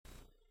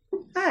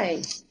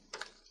Hi.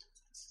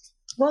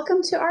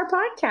 Welcome to our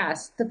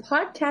podcast, the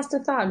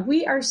Podcast-a-thon.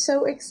 We are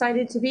so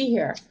excited to be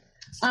here.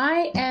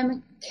 I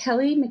am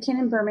Kelly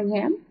McKinnon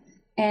Birmingham,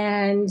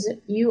 and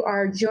you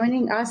are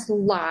joining us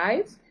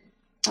live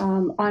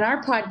on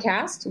our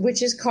podcast,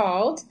 which is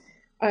called,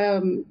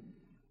 is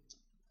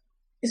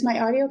my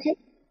audio okay?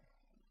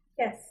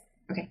 Yes.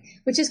 Okay,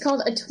 which is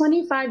called A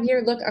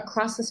 25-Year Look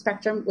Across the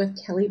Spectrum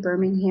with Kelly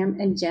Birmingham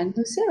and Jen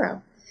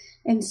Lucero.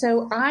 And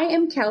so I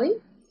am Kelly.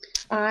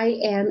 I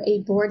am a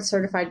board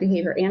certified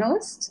behavior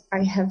analyst.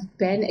 I have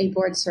been a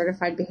board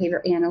certified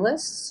behavior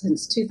analyst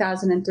since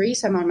 2003,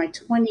 so I'm on my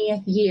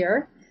 20th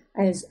year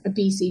as a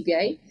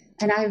BCBA.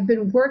 And I have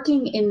been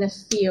working in the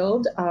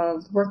field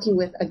of working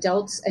with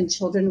adults and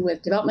children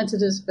with developmental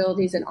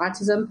disabilities and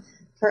autism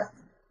for,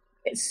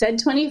 it said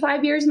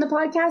 25 years in the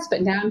podcast,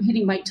 but now I'm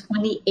hitting my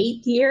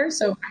 28th year.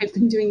 So I've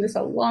been doing this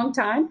a long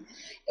time.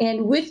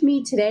 And with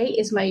me today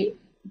is my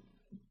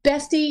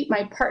bestie,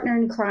 my partner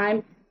in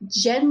crime,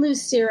 Jen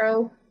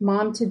Lucero,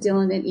 mom to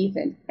Dylan and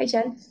Ethan. Hi,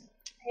 Jen.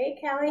 Hey,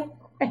 Kelly.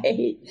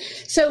 Hey.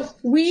 So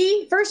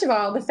first of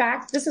all, the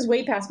fact, this is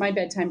way past my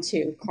bedtime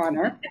too,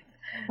 Connor,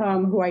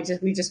 who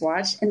we just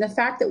watched. And the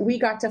fact that we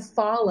got to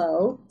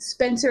follow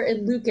Spencer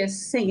and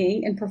Lucas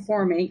singing and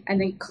performing,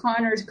 and then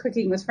Connor's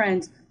cooking with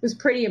friends was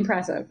pretty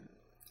impressive.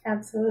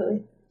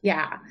 Absolutely.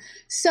 Yeah.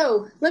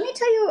 So let me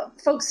tell you,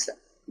 folks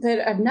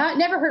that have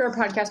never heard our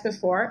podcast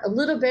before, a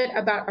little bit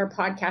about our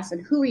podcast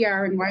and who we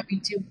are and why we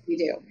do what we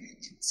do.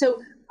 So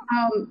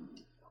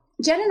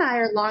Jen and I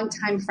are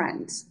longtime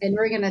friends, and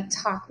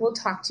we'll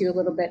talk to you a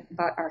little bit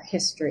about our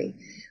history.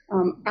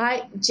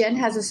 Jen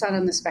has a son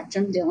on the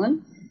spectrum,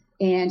 Dylan,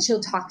 and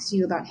she'll talk to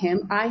you about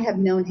him. I have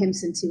known him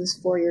since he was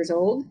 4 years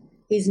old.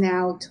 He's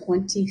now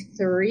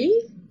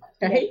 23,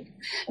 right?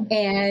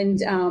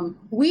 And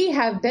we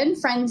have been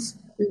friends.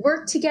 We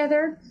worked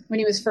together when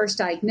he was first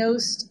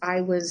diagnosed.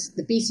 I was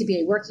the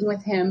BCBA working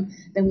with him.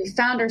 Then we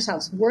found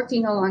ourselves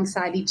working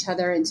alongside each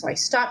other. And so I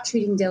stopped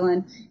treating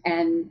Dylan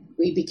and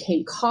we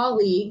became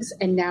colleagues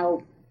and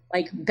now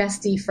like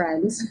bestie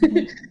friends.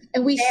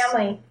 And we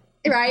family,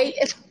 right?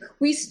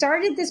 We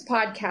started this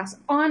podcast,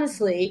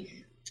 honestly,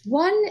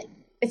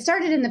 it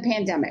started in the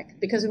pandemic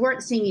because we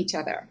weren't seeing each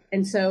other.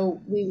 And so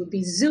we would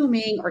be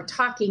Zooming or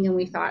talking, and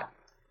we thought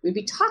we'd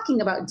be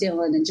talking about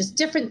Dylan and just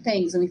different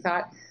things. And we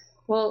thought,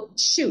 well,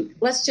 shoot,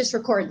 let's just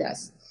record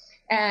this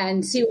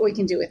and see what we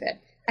can do with it.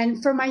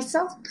 And for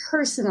myself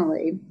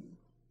personally,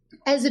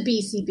 as a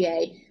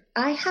BCBA,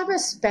 I have a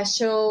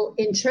special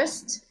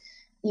interest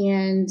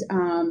and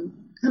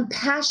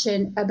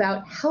compassion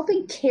about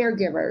helping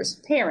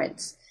caregivers,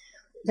 parents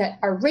that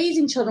are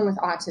raising children with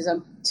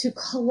autism to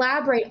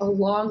collaborate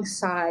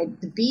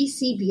alongside the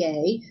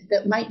BCBA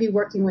that might be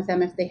working with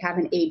them if they have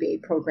an ABA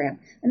program.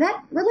 And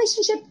that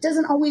relationship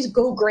doesn't always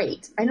go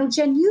great. I know,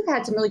 Jen, you've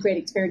had some really great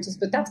experiences,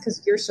 but that's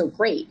because you're so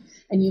great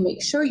and you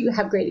make sure you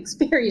have great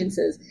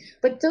experiences.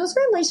 But those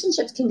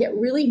relationships can get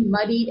really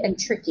muddied and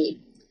tricky.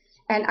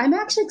 And I'm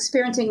actually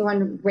experiencing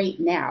one right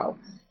now.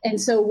 And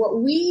so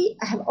what we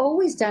have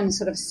always done is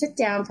sort of sit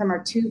down from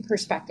our two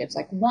perspectives,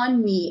 like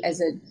one, me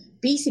as a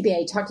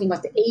BCBA talking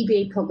about the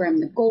ABA program,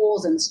 the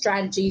goals and the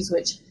strategies,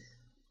 which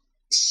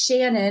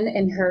Shannon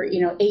and her,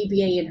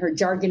 ABA and her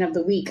jargon of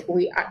the week,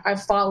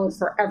 I've followed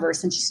forever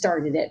since she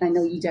started it. And I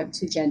know you have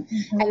too, Jen.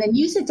 Mm-hmm. And then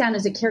you sit down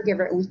as a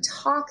caregiver and we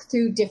talk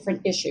through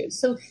different issues.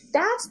 So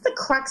that's the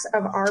crux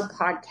of our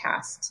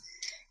podcast.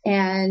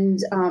 And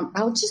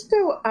I'll just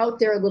throw out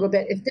there a little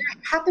bit. If there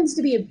happens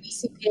to be a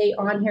BCBA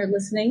on here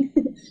listening,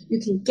 you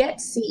can get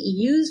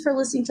CEUs for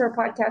listening to our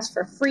podcast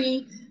for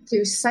free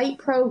through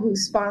SitePro, who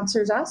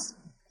sponsors us.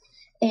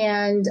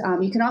 And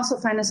you can also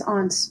find us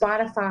on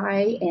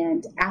Spotify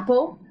and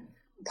Apple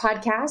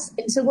Podcasts.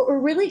 And so what we're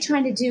really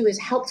trying to do is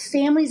help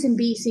families and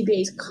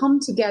BCBAs come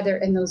together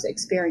in those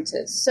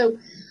experiences. So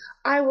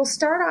I will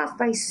start off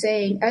by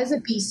saying, as a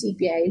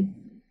BCBA,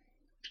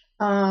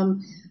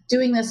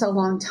 doing this a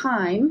long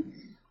time,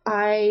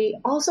 I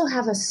also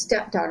have a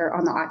stepdaughter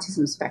on the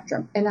autism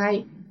spectrum. And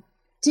I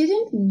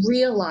didn't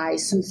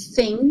realize some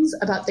things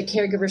about the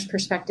caregiver's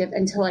perspective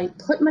until I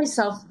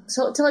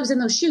until I was in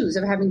those shoes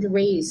of having to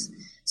raise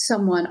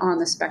someone on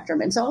the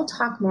spectrum. And so I'll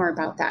talk more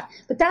about that.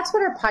 But that's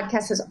what our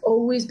podcast has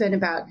always been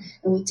about.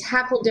 And we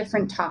tackle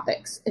different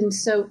topics. And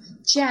so,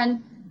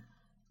 Jen,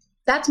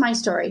 that's my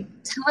story.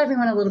 Tell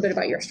everyone a little bit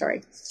about your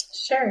story.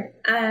 Sure.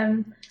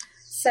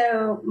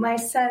 So my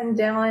son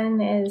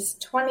Dylan is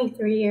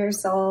 23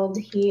 years old.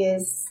 He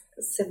is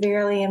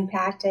severely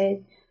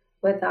impacted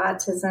with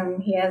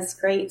autism. He has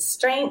great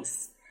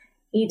strengths.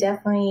 He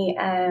definitely,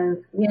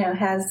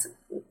 has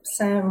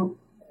some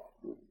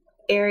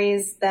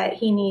areas that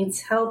he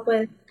needs help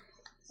with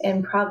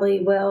and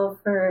probably will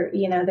for,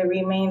 the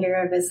remainder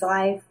of his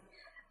life.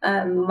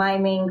 My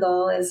main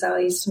goal is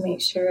always to make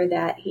sure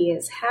that he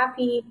is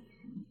happy,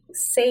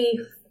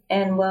 safe,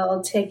 and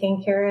well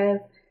taken care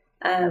of.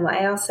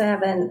 I also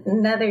have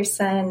another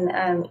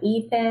son,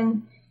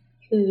 Ethan,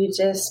 who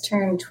just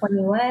turned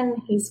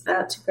 21. He's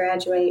about to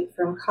graduate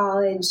from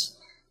college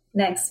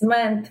next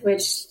month,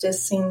 which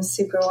just seems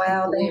super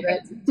wild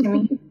to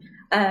me.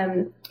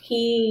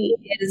 He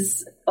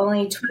is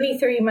only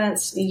 23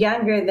 months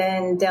younger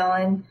than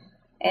Dylan.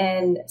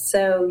 And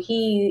so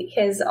he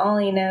has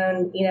only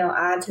known,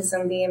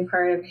 autism being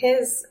part of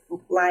his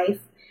life,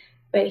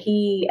 but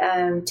he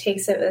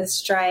takes it with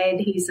stride.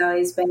 He's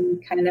always been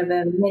kind of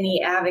a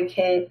mini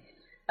advocate,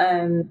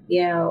 and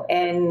knows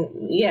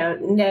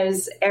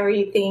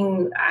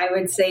everything, I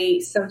would say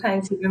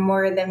sometimes even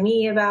more than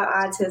me about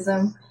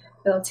autism.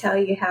 He'll tell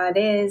you how it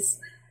is.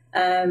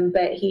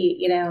 But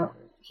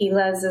he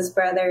loves his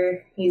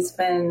brother. He's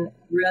been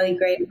really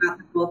great about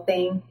the whole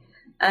thing.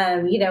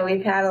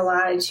 We've had a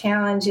lot of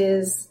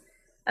challenges.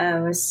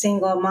 A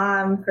single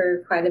mom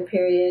for quite a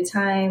period of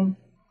time.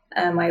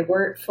 I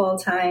worked full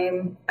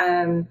time.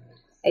 I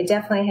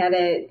definitely had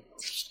a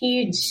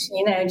huge,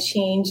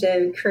 change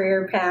of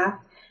career path.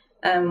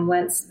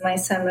 Once my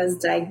son was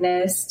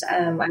diagnosed,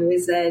 I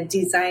was a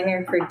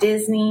designer for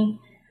Disney.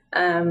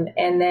 And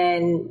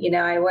then,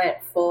 I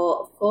went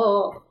full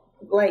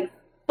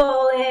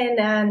in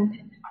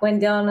on when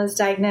Dylan was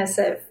diagnosed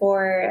at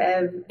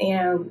 4,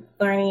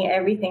 learning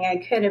everything I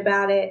could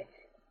about it.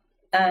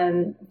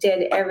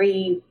 Did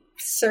every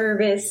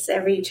service,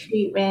 every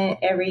treatment,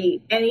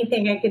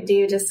 anything I could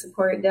do to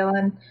support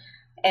Dylan.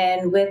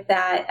 And with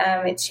that,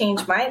 it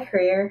changed my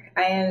career.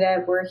 I ended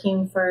up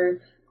working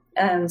for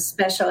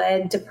special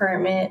ed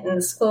department in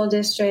the school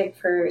district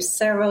for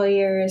several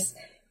years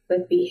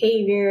with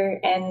behavior.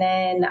 And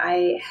then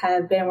I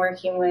have been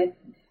working with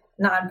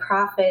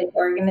nonprofit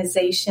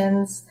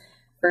organizations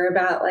for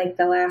about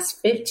the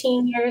last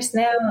 15 years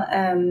now.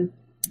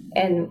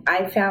 And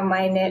I found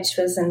my niche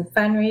was in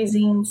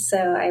fundraising. So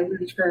I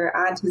worked for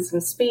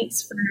Autism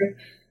Speaks for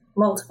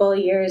multiple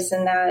years.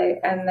 And now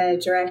I'm the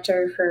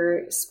director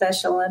for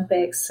Special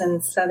Olympics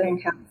in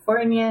Southern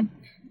California,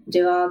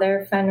 do all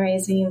their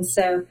fundraising.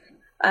 So,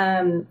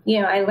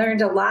 I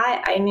learned a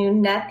lot. I knew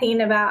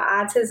nothing about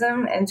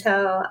autism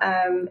until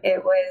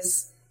it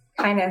was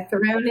kind of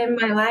thrown in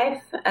my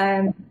life.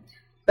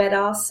 But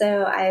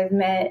also I've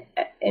met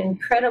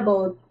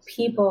incredible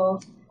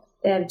people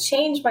that have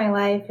changed my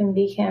life and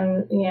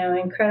become,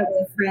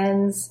 incredible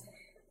friends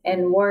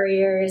and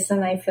warriors.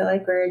 And I feel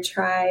like we're a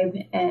tribe.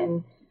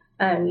 And,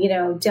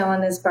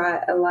 Dylan has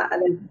brought a lot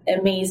of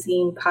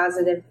amazing,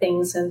 positive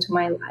things into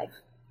my life.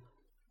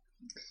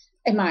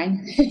 And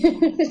mine.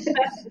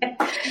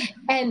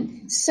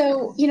 And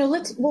so,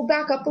 we'll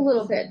back up a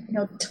little bit.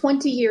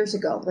 20 years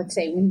ago, let's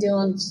say, when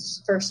Dylan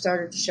first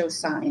started to show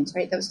signs,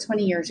 right? That was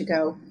 20 years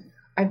ago.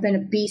 I've been a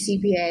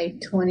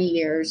BCBA 20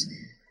 years.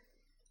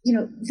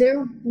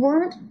 There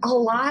weren't a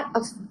lot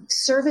of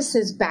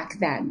services back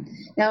then.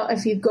 Now,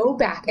 if you go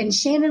back, and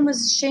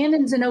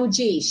Shannon's an OG.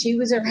 She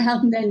was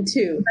around then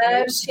too.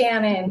 Love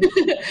Shannon.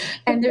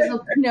 And there's,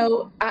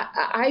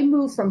 I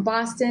moved from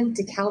Boston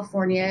to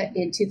California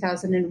in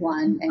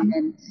 2001,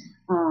 and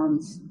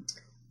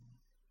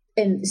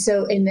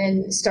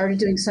then started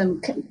doing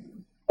some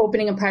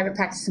opening a private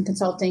practice and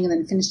consulting, and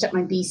then finished up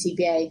my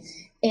BCBA.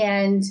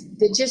 And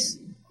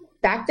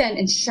back then,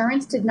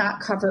 insurance did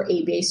not cover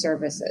ABA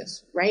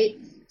services, right?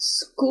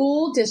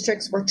 School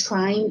districts were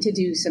trying to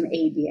do some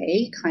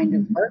ABA kind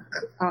of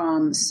work,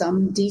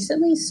 some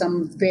decently,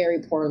 some very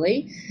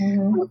poorly.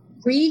 Mm-hmm.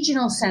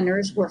 Regional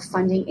centers were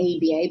funding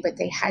ABA, but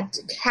they had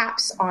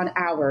caps on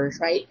hours,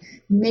 right?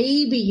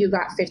 Maybe you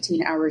got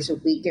 15 hours a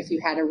week if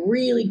you had a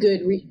really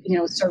good,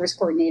 service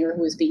coordinator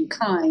who was being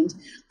kind.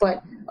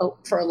 But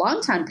for a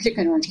long time,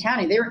 particularly in Orange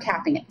County, they were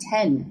capping at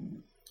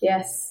 10.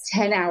 Yes.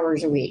 10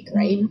 hours a week,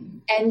 right? Mm-hmm.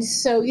 And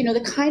so,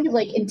 the kind of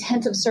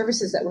intensive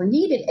services that were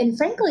needed. And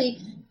frankly,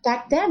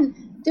 back then,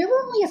 there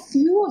were only a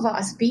few of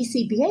us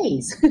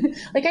BCBAs.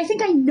 I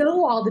think I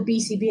know all the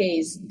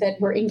BCBAs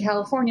that were in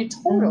California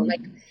total.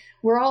 Mm-hmm.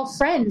 We're all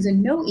friends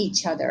and know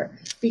each other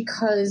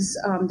because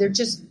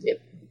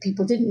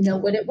people didn't know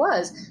what it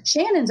was.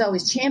 Shannon's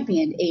always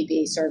championed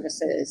ABA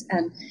services.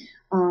 And,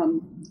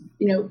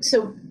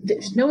 so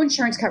there's no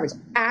insurance coverage.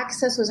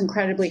 Access was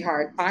incredibly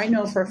hard. I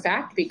know for a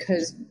fact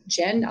because,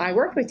 Jen, I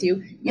worked with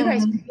you. You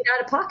guys paid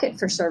out of pocket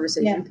for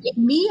services. Yeah. You paid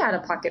me out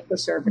of pocket for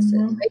services.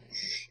 Mm-hmm. Right?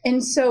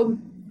 And so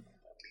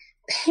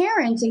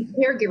parents and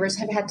caregivers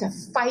have had to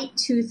fight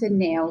tooth and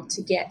nail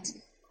to get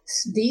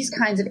these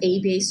kinds of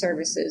ABA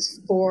services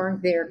for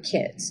their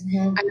kids.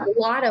 Mm-hmm. And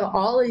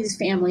all of these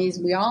families,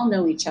 we all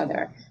know each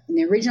other. And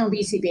the original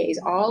BCBAs,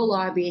 all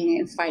lobbying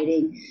and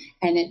fighting.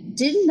 And it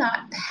did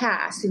not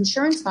pass.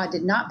 Insurance law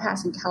did not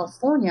pass in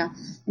California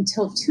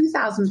until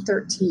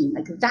 2013.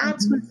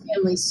 That's when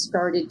families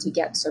started to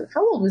get served.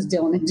 How old was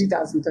Dylan in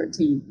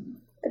 2013?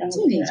 A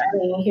teenager.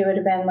 He would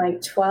have been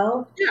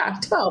 12. Yeah,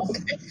 12.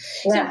 Okay.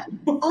 Yeah.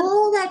 So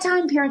all that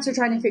time, parents are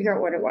trying to figure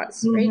out what it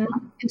was, right?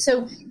 Mm-hmm. And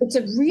so it's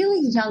a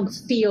really young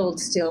field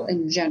still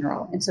in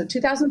general. And so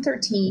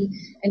 2013,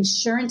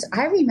 insurance,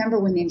 I remember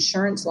when the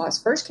insurance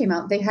laws first came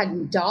out, they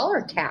had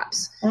dollar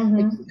caps.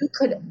 Mm-hmm.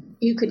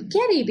 You could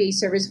get ABA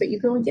service, but you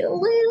could only get a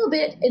little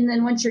bit. And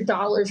then once your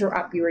dollars were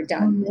up, you were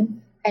done. Mm-hmm.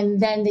 And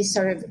then they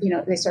started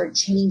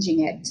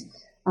changing it.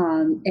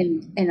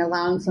 and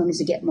allowing families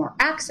to get more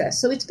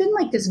access. So it's been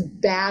like this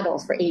battle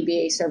for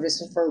ABA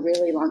services for a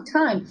really long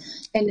time.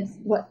 And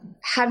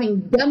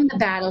having done the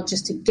battle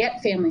just to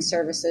get family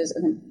services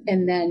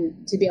and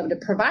then to be able to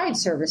provide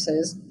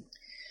services,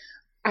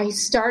 I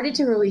started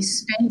to really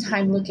spend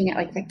time looking at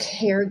like the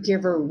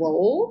caregiver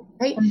role,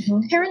 right?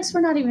 Mm-hmm. Parents were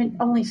not even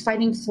only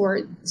fighting for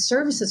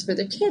services for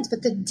their kids,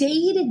 but the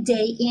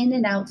day-to-day in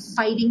and out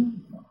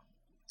fighting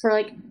for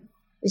like,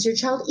 is your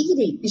child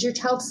eating? Is your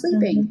child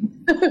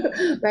sleeping?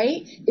 Mm-hmm.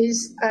 Right?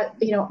 Is,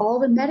 all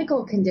the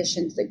medical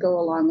conditions that go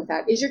along with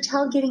that. Is your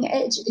child getting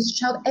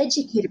is your child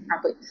educated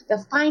properly?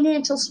 The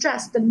financial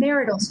stress, the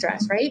marital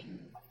stress, right?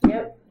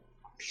 Yep.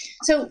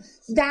 So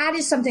that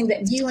is something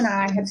that you and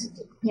I have,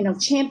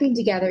 championed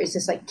together, is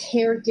this like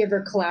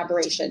caregiver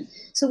collaboration.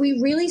 So we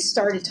really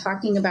started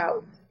talking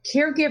about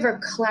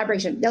caregiver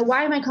collaboration. Now,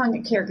 why am I calling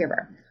it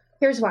caregiver?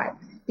 Here's why.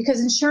 Because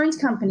insurance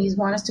companies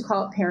want us to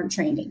call it parent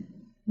training,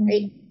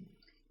 right? Mm-hmm.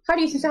 How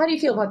do you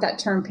feel about that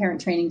term, parent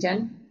training,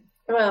 Jen?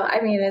 Well,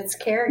 I mean, it's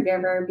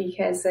caregiver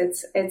because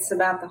it's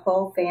about the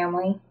whole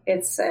family.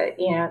 It's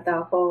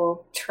the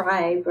whole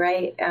tribe,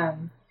 right?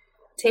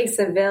 Takes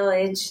a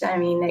village. I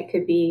mean, it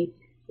could be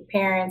the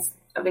parents.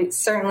 I mean,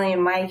 certainly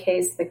in my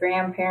case, the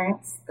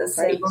grandparents, the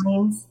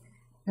siblings,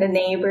 right. The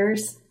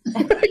neighbors.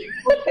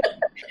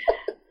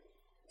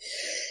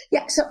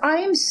 Yeah, so I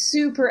am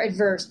super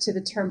adverse to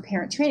the term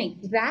parent training.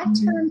 That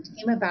mm-hmm. term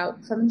came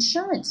about from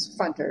insurance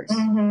funders.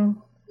 Mm-hmm.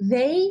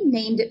 They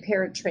named it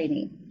parent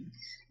training.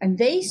 And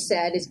they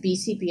said, as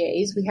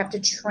BCBAs, we have to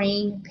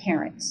train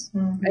parents.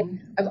 Mm-hmm. Right?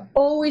 I've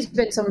always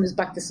been someone who's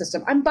bucked the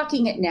system. I'm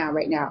bucking it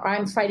right now.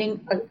 I'm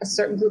fighting a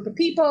certain group of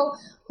people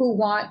who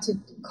want to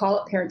call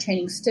it parent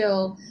training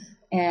still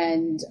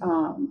and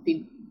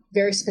be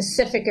very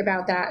specific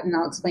about that. And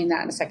I'll explain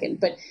that in a second.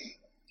 But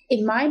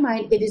in my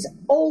mind, it has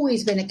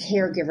always been a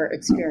caregiver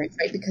experience,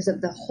 right? Because of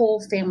the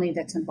whole family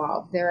that's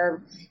involved. There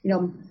are,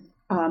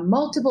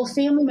 multiple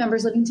family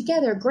members living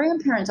together,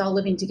 grandparents all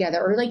living together,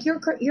 or like your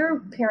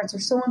parents are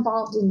so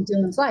involved in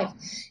Dylan's life.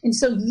 And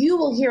so you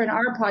will hear in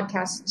our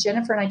podcast,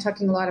 Jennifer and I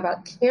talking a lot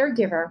about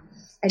caregiver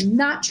and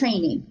not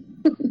training.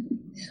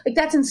 Like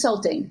that's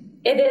insulting.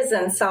 It is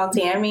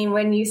insulting. I mean,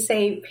 when you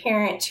say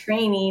parent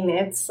training,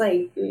 it's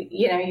like,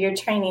 you're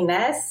training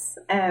us.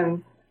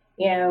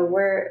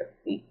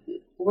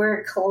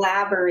 We're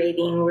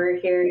collaborating. We're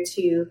here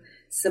to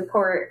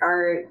support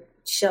our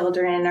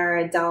children, our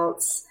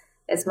adults,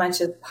 as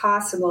much as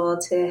possible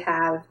to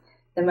have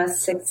the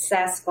most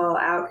successful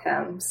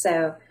outcome.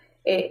 So,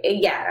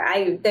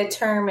 the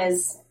term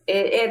is,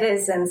 it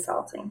is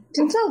insulting. It's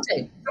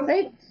insulting,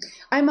 right?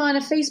 I'm on a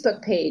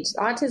Facebook page,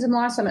 Autism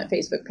Law Summit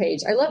Facebook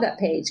page. I love that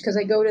page because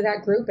I go to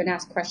that group and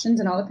ask questions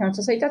and all the parents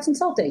will say, that's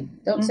insulting.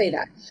 Don't mm-hmm. say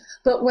that.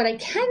 But what I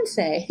can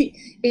say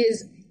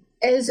is,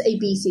 as a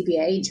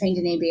BCBA, trained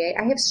in ABA,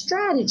 I have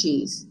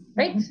strategies,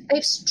 right? Mm-hmm. I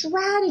have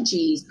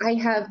strategies. I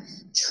have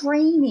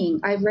training.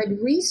 I've read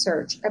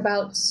research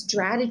about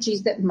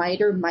strategies that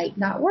might or might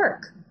not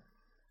work.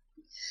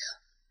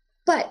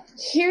 But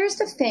here's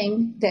the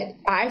thing that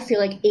I feel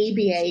like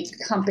ABA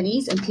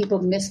companies and people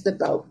miss the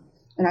boat.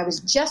 And I was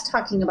just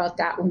talking about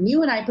that when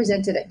you and I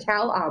presented at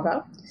Cal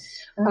ABA,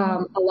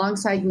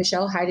 alongside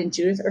Michelle Hyde and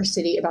Judith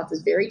Ursitti about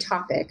this very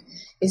topic,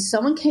 is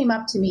someone came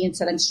up to me and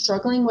said, I'm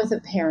struggling with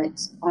a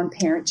parent on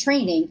parent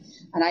training.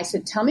 And I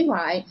said, tell me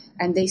why.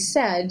 And they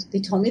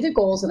told me the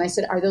goals. And I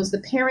said, are those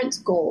the parents'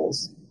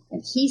 goals?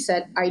 And he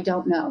said, I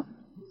don't know.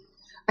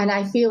 And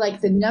I feel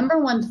like the number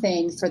one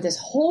thing for this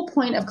whole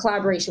point of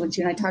collaboration, which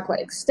you and I talk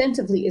about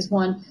extensively, is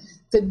one,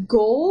 the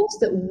goals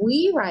that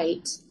we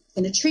write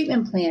in a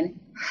treatment plan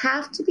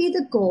have to be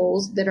the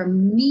goals that are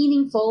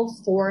meaningful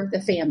for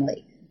the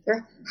family.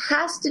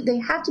 They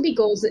have to be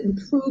goals that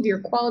improve your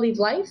quality of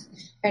life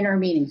and are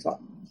meaningful.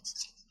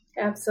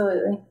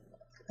 Absolutely.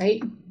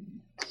 Right?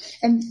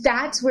 And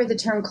that's where the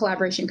term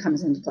collaboration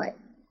comes into play.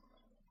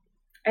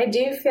 I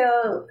do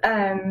feel,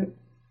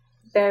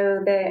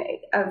 though, that,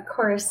 of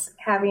course,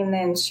 having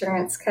the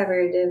insurance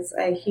covered is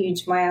a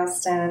huge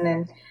milestone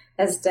and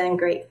has done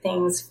great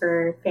things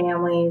for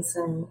families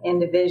and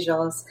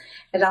individuals.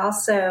 It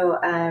also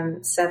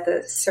set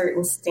a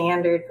certain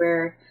standard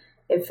where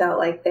it felt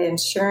like the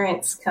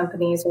insurance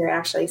companies were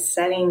actually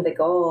setting the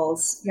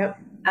goals yep.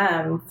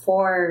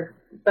 For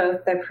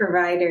both the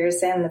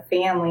providers and the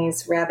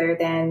families rather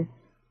than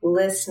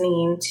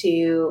listening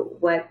to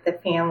what the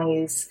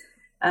families,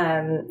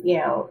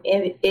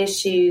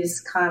 issues,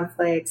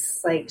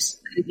 conflicts,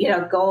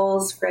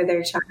 goals for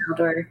their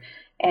child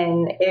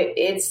and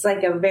it's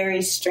like a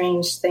very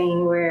strange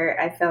thing where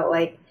I felt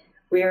like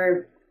we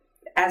were,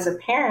 as a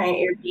parent,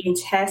 you're being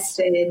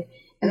tested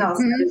and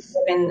also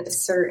given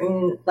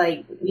certain,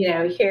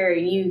 here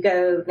you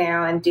go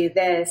now and do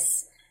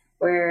this.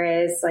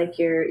 Whereas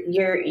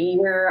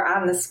you're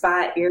on the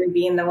spot, you're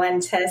being the one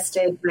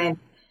tested when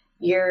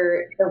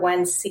you're the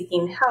one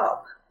seeking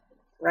help,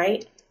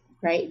 right?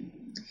 Right.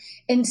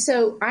 And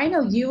so I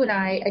know you and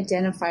I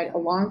identified a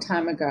long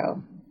time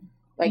ago,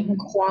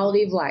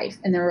 quality of life.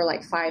 And there were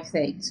 5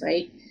 things,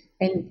 right?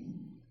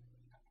 And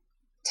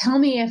tell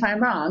me if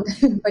I'm wrong,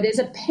 but as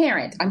a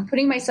parent, I'm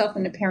putting myself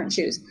in the parent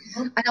shoes.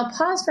 And I'll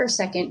pause for a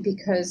second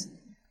because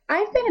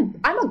I'm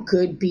a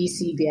good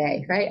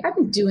BCBA, right? I've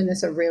been doing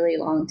this a really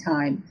long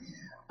time.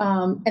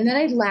 And then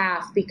I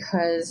laugh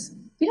because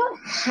you don't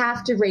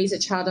have to raise a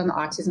child on the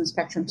autism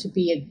spectrum to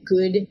be a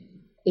good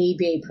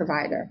ABA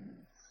provider.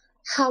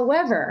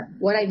 However,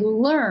 what I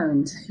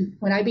learned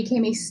when I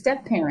became a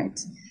step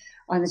parent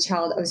on the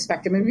child of the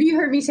spectrum, and you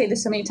heard me say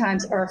this so many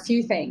times, are a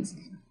few things.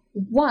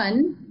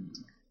 One,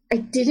 I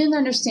didn't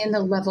understand the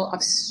level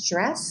of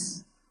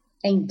stress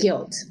and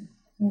guilt,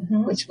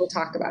 which we'll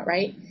talk about,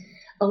 right?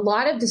 A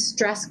lot of the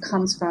stress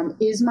comes from,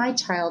 is my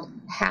child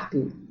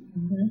happy?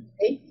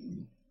 Right?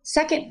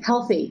 Second,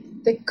 healthy.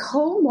 The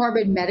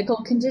comorbid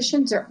medical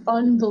conditions are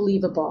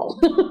unbelievable,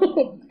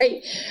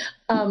 right?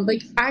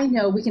 Like I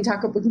know we can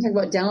talk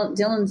about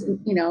Dylan's,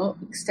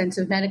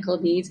 extensive medical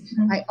needs.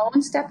 My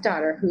own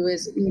stepdaughter, who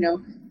is,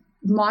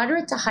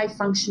 moderate to high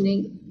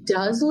functioning,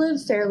 does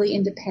live fairly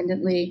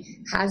independently,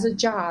 has a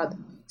job,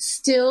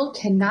 still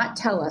cannot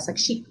tell us. Like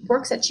she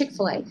works at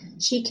Chick-fil-A.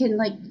 She can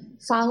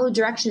follow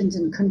directions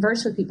and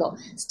converse with people,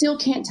 still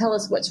can't tell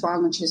us what's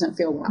wrong when she doesn't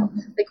feel well.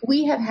 Like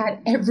we have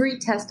had every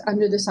test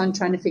under the sun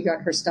trying to figure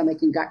out her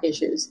stomach and gut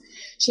issues.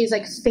 She has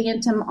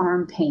phantom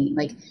arm pain,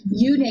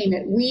 you name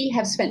it. We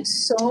have spent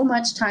so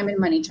much time and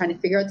money trying to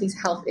figure out these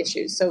health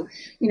issues. So,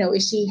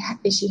 is she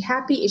happy?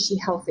 Is she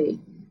healthy?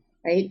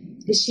 Right?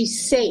 Is she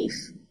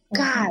safe?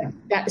 God,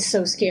 that is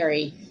so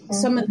scary.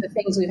 Some of the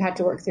things we've had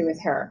to work through with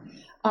her.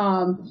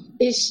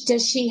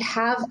 Does she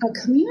have a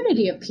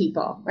community of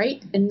people,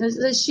 right? And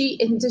does she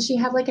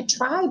have a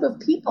tribe of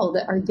people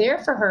that are there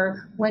for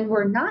her when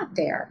we're not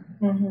there,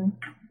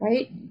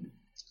 right?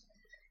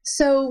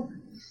 So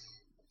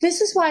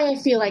this is why I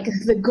feel like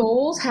the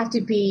goals have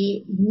to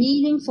be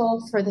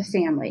meaningful for the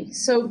family.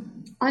 So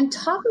on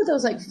top of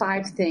those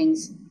 5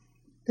 things,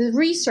 the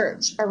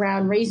research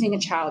around raising a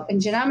child,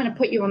 and Jenna, I'm going to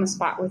put you on the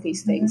spot with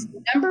these things.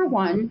 Number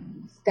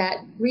one, that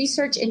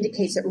research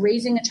indicates that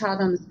raising a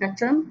child on the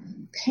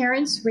spectrum,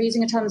 parents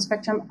raising a child on the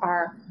spectrum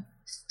are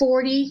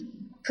 40%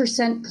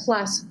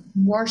 plus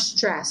more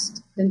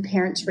stressed than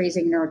parents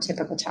raising a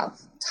neurotypical child.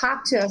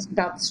 Talk to us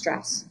about the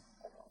stress.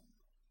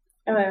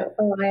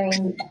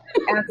 Absolutely,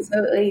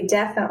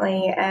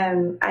 definitely.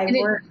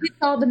 It's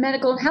all the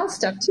medical and health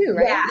stuff too,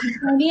 right? Yeah.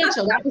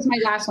 Financial. That was my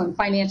last one.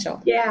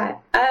 Financial. Yeah.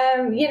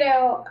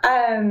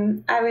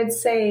 I would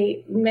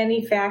say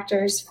many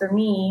factors for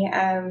me.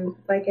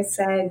 Like I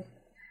said,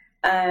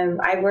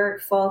 I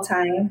work full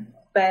time,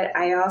 but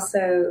I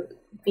also,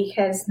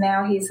 because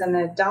now he's an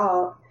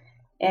adult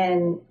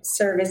and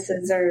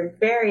services are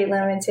very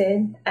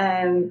limited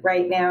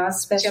right now,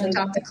 especially jumped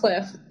off the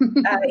cliff.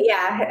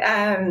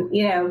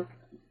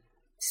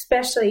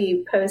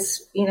 Especially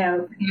post,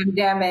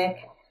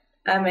 pandemic.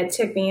 It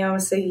took me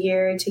almost a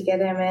year to get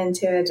him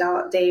into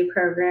adult day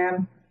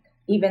program.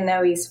 Even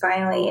though he's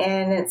finally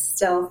in, it's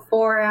still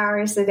 4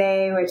 hours a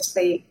day, which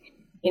they,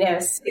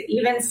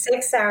 even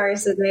 6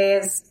 hours a day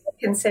is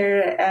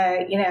considered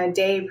a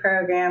day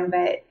program,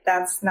 but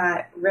that's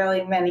not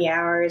really many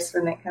hours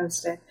when it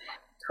comes to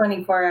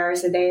 24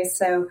 hours a day.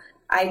 So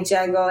I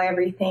juggle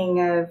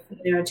everything of,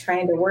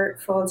 trying to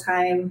work full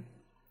time,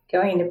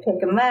 going to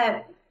pick him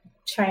up,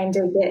 trying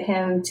to get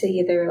him to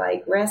either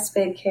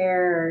respite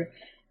care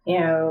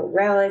or,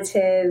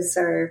 relatives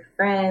or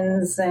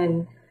friends,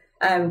 and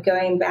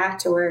going back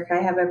to work. I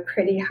have a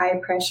pretty high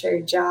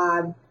pressure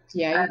job.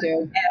 Yeah, you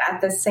do.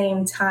 At the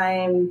same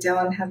time,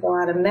 Dylan has a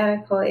lot of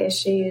medical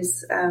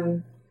issues,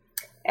 and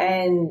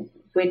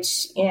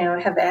which,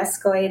 have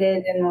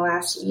escalated in the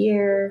last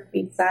year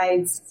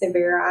besides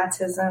severe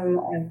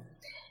autism.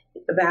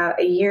 About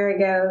a year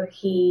ago,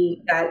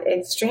 he got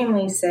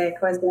extremely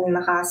sick, was in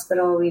the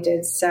hospital. We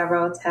did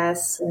several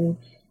tests, and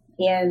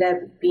he ended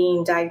up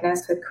being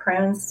diagnosed with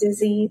Crohn's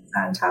disease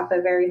on top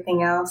of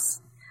everything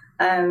else.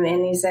 And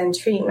he's in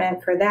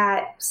treatment for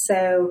that.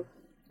 So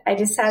I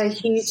just had a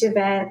huge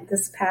event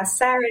this past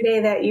Saturday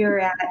that you were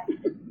at,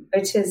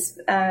 which is,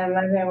 I've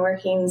been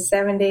working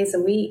 7 days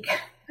a week,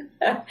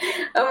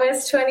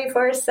 almost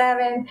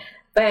 24/7.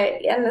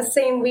 But in the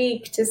same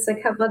week, just a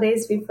couple of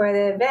days before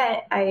the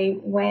event, I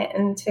went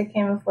and took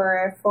him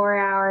for a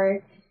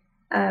 4-hour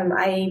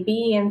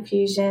IUD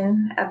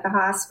infusion at the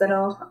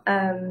hospital.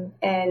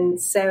 And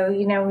so,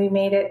 we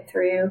made it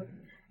through.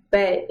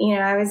 But,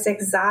 I was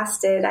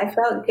exhausted. I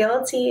felt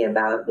guilty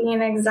about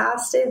being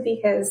exhausted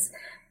because,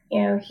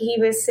 he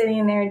was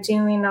sitting there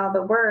doing all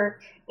the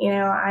work.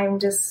 I'm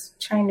just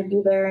trying to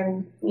be there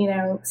and,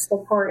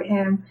 support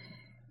him.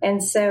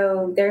 And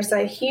so there's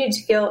a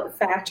huge guilt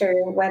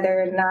factor,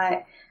 whether or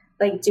not,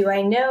 do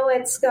I know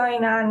what's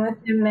going on with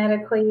him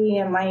medically?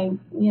 Am I,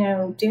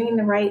 doing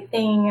the right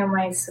thing? Am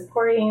I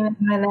supporting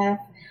him enough?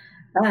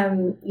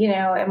 Am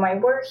I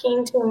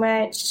working too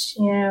much?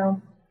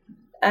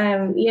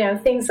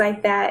 Things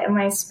like that. Am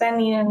I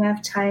spending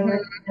enough time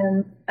with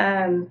him?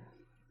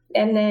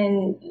 And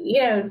then,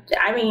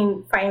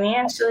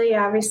 financially,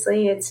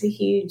 obviously, it's a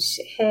huge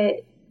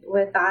hit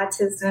with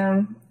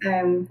autism.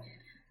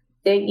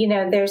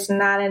 there's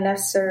not enough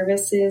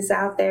services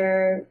out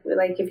there.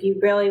 Like if you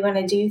really want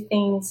to do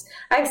things,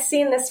 I've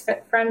seen this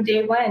from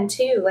day one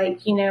too.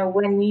 Like,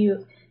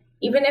 when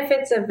even if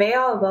it's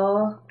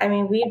available, I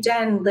mean, we've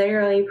done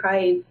literally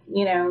probably,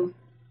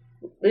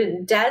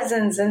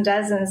 dozens and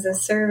dozens of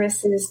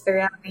services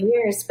throughout the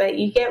years, but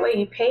you get what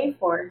you pay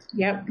for.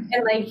 Yep.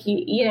 And like,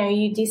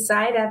 you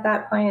decide at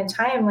that point in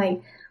time,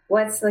 like,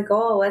 what's the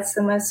goal? What's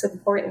the most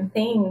important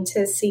thing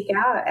to seek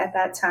out at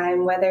that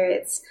time? Whether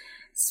it's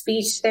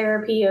speech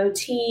therapy,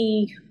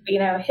 OT,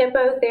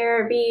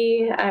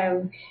 hippotherapy,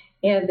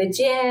 the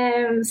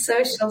gym,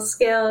 social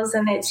skills,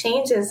 and it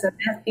changes. And,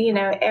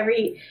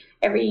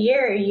 every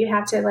year you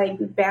have to like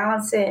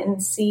balance it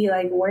and see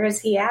like,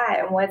 where's he at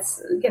and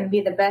what's going to be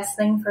the best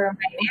thing for him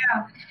right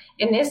now.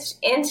 And it's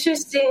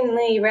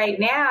interestingly right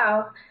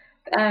now,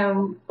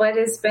 what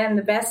has been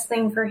the best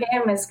thing for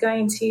him is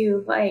going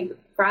to like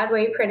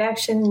Broadway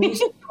production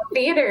musical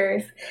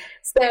theaters.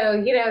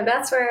 So,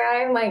 that's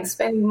where I'm like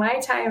spending my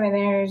time and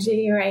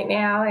energy right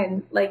now.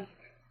 And like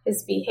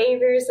his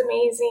behavior is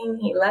amazing.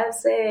 He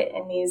loves it.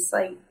 And he's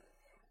like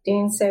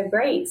doing so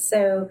great.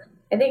 So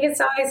I think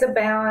it's always a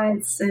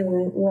balance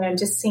and,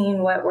 just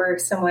seeing what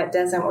works and what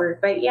doesn't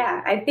work. But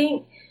yeah, I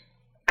think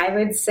I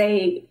would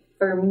say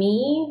for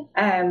me,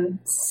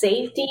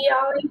 safety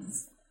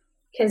always,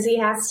 because he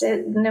has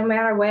to, no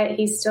matter what,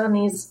 he still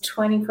needs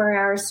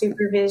 24-hour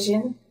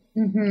supervision.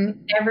 Mm-hmm.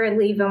 Never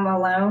leave him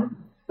alone.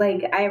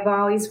 Like I've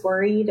always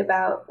worried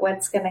about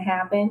what's going to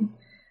happen.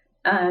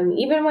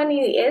 Even when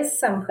he is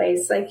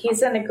someplace, like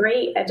he's in a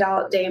great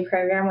adult day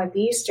program with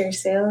Easter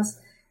Seals,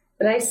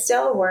 but I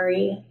still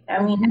worry.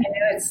 I mean,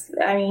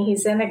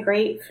 he's in a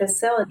great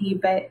facility,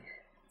 but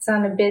it's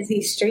on a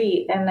busy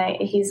street, and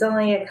he's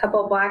only a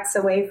couple blocks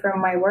away from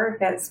my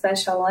work at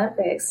Special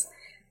Olympics.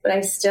 But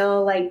I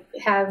still like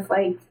have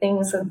like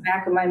things in the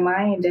back of my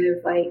mind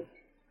of like,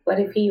 what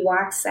if he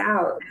walks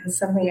out and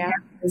something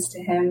happens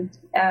to him?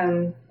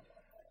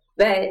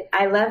 But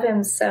I love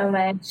him so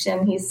much,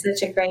 and he's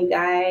such a great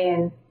guy.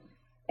 And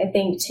I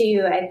think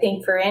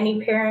for any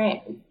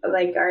parent,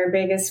 like our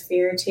biggest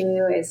fear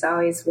too is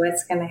always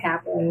what's going to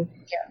happen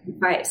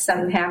if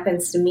something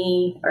happens to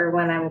me or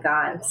when I'm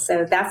gone.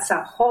 So that's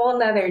a whole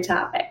nother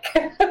topic.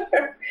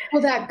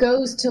 Well, that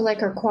goes to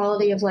like our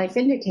quality of life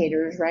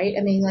indicators, right?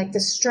 I mean, like the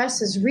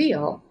stress is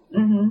real.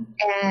 Mm-hmm.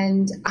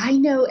 And I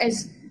know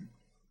as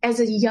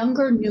a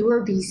younger,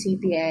 newer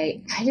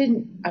BCBA, I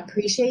didn't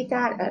appreciate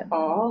that at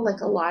all.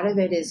 Like a lot of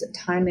it is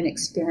time and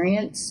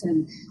experience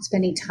and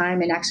spending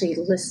time and actually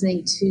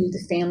listening to the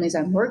families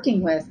I'm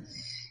working with.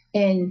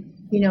 And,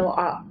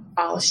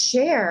 I'll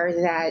share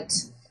that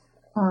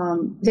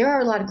there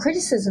are a lot of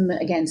criticism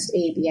against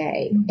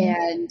ABA. Mm-hmm.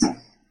 And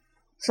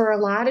for a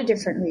lot of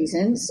different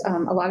reasons.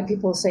 A lot of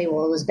people say,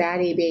 well, it was bad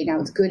ABA, now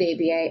it's good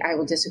ABA. I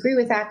will disagree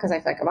with that because I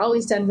feel like I've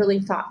always done really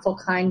thoughtful,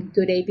 kind,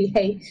 good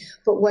ABA.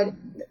 But what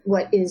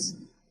is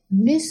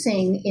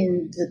missing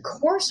in the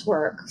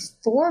coursework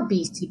for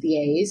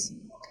BCBAs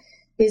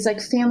is like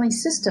family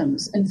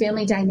systems and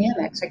family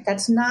dynamics. Like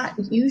that's not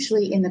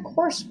usually in the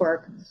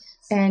coursework.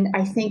 And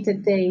I think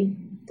that the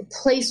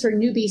place where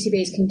new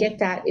BCBAs can get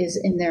that is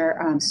in their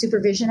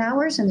supervision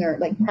hours and their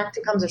like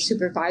practicums or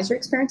supervisor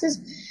experiences.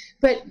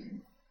 But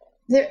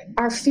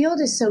our field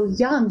is so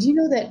young. Do you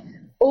know that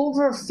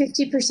over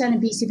 50%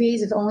 of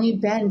BCBAs have only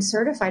been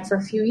certified for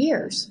a few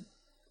years?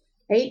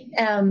 Right?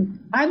 I'm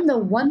the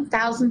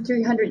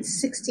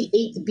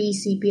 1,368th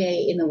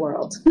BCBA in the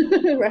world,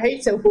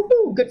 right? So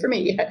good for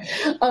me.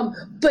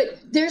 But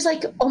there's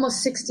like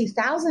almost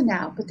 60,000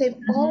 now, but they've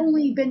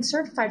only been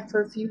certified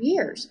for a few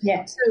years.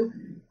 Yeah. So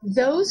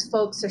those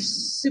folks are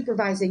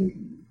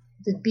supervising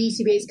the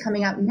BCBAs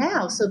coming out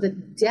now. So the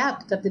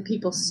depth of the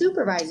people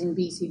supervising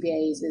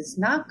BCBAs is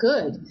not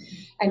good.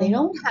 And they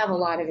don't have a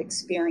lot of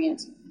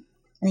experience.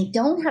 And they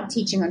don't have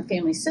teaching on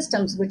family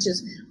systems, which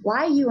is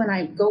why you and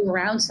I go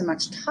around so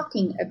much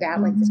talking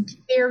about like this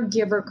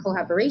caregiver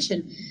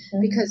collaboration,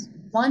 because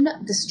one,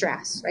 the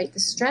stress, right? The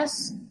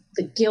stress,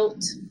 the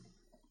guilt,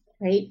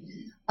 right?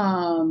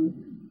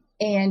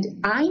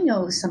 And I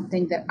know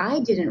something that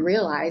I didn't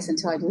realize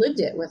until I lived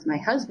it with my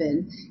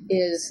husband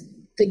is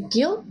the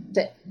guilt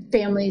that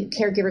family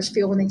caregivers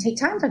feel when they take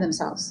time for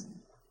themselves.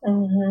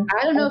 Mm-hmm.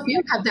 I don't know if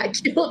you have that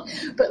guilt,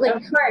 but like,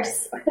 of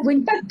course,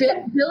 when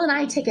Bill and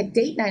I take a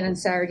date night on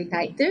Saturday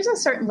night, there's a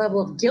certain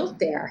level of guilt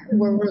there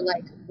where we're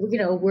like,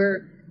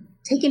 we're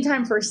taking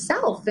time for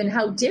ourselves, and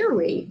how dare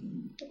we?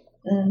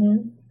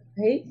 Mm-hmm.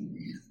 Right?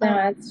 No,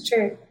 that's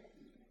true.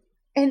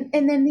 And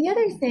then the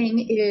other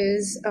thing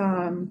is,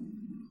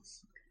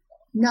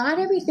 not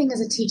everything is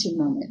a teaching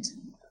moment,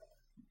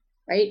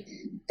 right?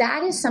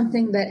 That is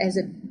something that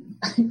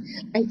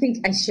I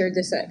think I shared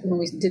this when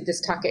we did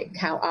this talk at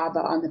Cal ABA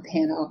on the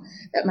panel,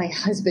 that my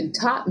husband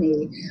taught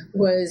me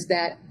was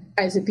that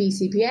as a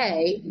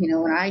BCBA,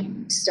 when I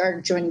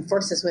started joining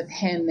forces with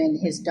him and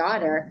his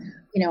daughter,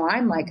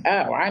 I'm like,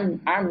 oh,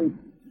 I'm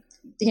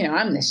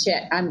I'm the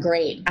shit. I'm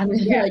great. I'm going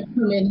to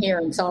come in here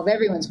and solve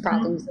everyone's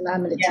problems. And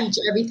I'm going to teach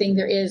everything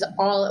there is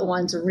all at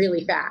once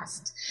really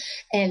fast.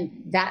 And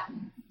that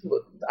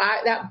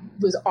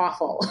was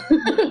awful.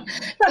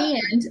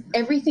 And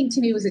everything to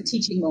me was a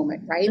teaching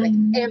moment, right? Like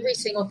every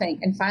single thing.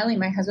 And finally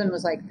my husband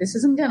was like, this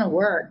isn't going to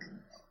work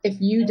if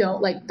you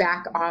don't like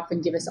back off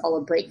and give us all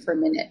a break for a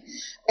minute.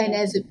 And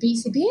as a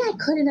BCBA, I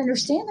couldn't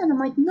understand that. I'm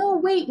like, no,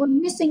 wait, we're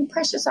missing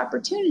precious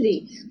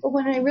opportunity. But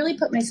when I really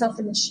put myself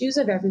in the shoes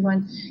of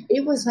everyone,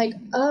 it was like,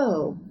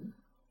 oh,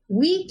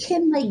 we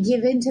can like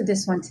give into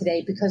this one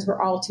today because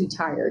we're all too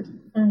tired.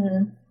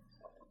 Mm-hmm.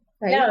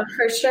 Right? No,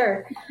 for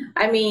sure.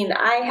 I mean,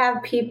 I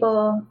have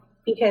people,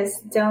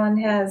 because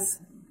Dylan has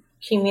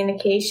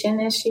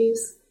communication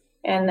issues.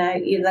 And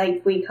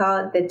we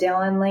call it the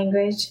Dylan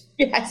language.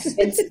 Yes.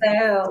 And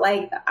so,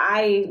 like,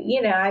 I've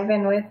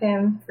been with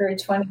him for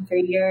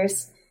 23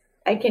 years.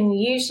 I can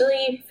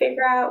usually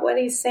figure out what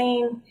he's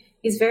saying.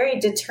 He's very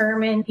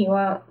determined.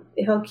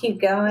 He'll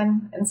keep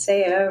going and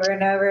say it over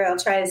and over. He'll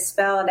try to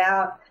spell it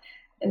out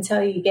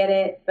until you get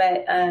it.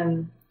 But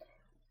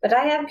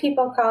I have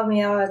people call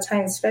me all the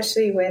time,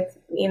 especially with,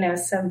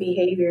 some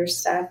behavior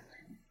stuff.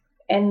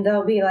 And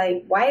they'll be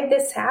like, why did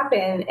this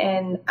happen?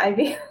 And I'd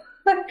be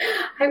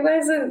I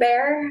wasn't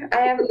there.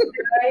 I have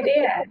no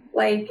idea.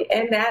 Like,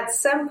 and at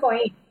some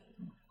point,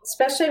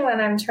 especially when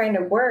I'm trying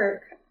to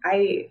work,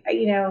 I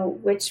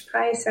which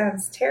probably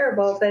sounds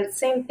terrible, but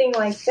same thing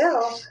like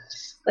Bill,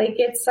 like,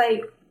 it's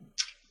like,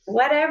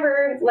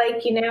 whatever,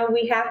 like,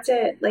 we have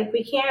to, like,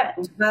 we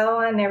can't dwell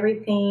on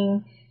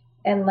everything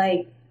and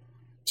like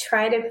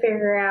try to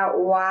figure out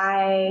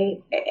why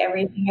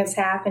everything is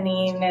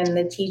happening and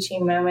the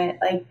teaching moment.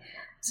 Like,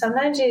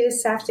 sometimes you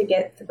just have to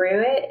get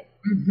through it.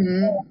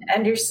 Mm-hmm.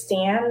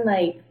 Understand,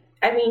 like,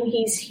 I mean,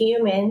 he's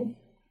human.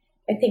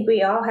 I think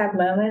we all have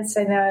moments.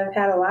 I know I've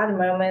had a lot of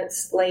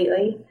moments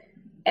lately,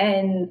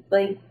 and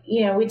like,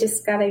 we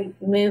just got to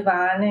move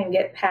on and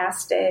get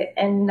past it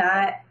and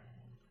not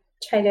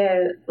try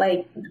to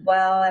like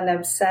dwell and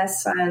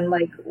obsess on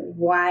like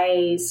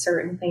why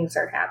certain things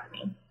are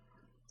happening.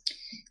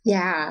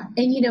 Yeah.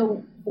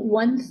 And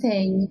one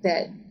thing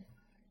that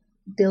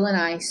Bill and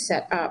I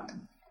set up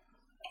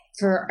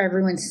for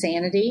everyone's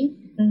sanity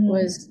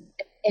was,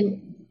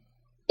 in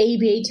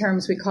ABA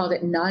terms, we called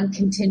it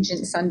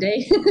non-contingent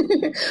Sunday.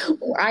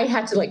 I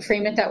had to like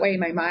frame it that way in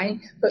my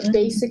mind, but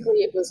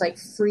basically it was like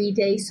free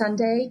day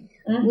Sunday,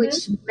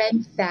 which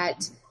meant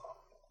that,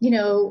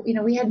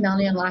 we had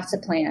Melanie on lots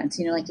of plans,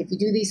 like, if you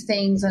do these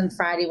things on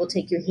Friday, we'll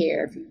take you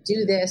here. If you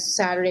do this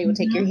Saturday, we'll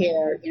take you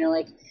here,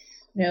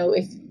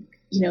 if,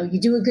 you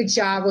do a good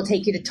job, we'll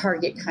take you to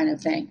Target, kind of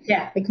thing.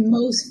 Yeah. Like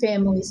most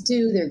families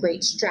do. They're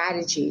great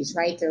strategies,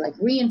 right? They're like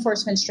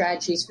reinforcement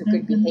strategies for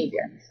good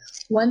behavior.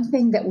 One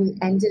thing that we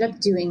ended up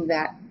doing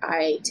that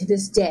to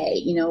this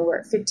day,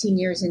 we're 15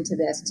 years into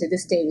this, to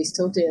this day we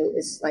still do,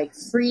 is like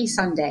free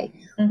Sunday,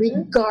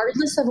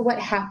 regardless of what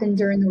happened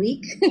during the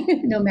week,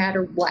 no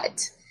matter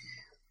what.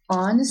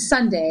 On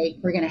Sunday,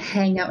 we're going to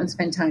hang out and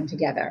spend time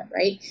together,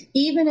 right?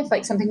 Even if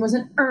like something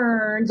wasn't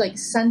earned, like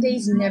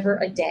Sunday's never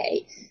a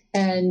day.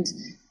 And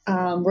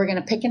we're going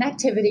to pick an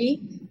activity,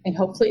 and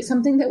hopefully it's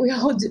something that we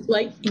all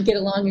like and get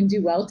along and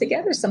do well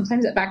together.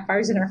 Sometimes it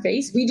backfires in our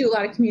face. We do a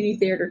lot of community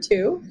theater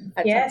too.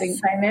 That's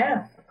I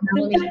know.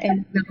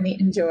 Melanie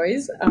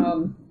enjoys.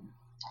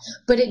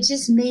 But it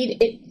just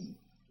made it,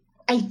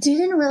 I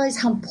didn't realize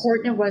how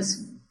important it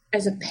was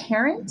as a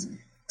parent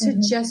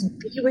to just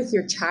be with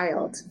your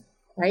child,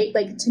 right?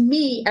 Like, to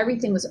me,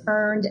 everything was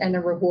earned and a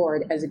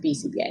reward as a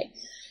BCBA.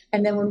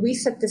 And then when we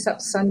set this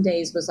up,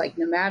 Sundays was like,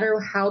 no matter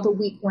how the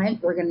week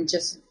went, we're going to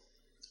just,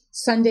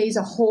 Sunday's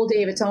a whole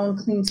day of its own,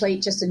 clean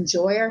slate, just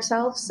enjoy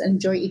ourselves,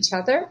 enjoy each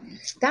other.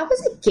 That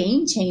was a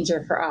game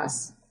changer for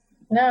us.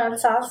 No,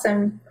 it's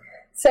awesome.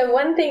 So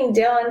one thing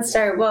Dylan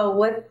started,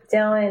 with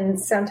Dylan,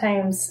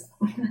 sometimes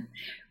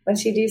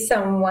once you do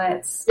something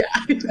once,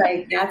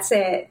 like, that's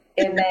it.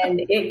 And then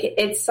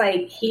it's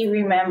like he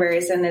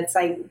remembers, and it's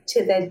like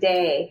to the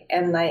day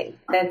and like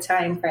that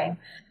time frame.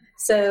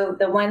 So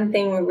the one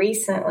thing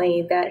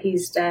recently that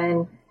he's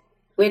done,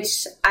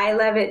 which I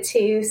love it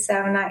too, so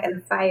I'm not going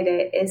to fight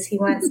it, is he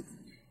wants,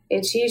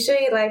 it's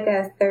usually like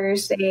a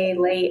Thursday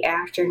late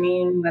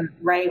afternoon,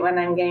 right when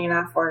I'm getting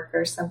off work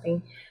or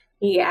something,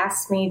 he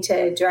asked me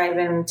to drive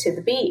him to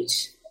the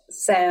beach.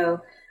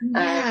 So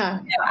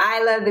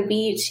I love the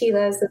beach. He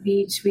loves the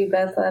beach. We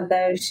both love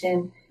the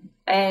ocean.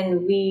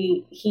 And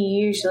he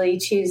usually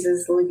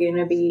chooses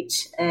Laguna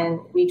Beach, and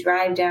we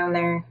drive down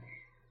there.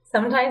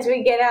 Sometimes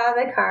we get out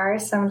of the car,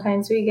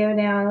 sometimes we go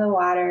down to the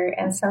water,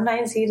 and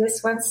sometimes he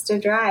just wants to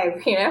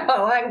drive,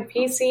 along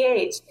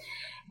PCH.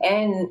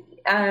 And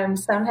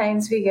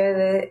sometimes we go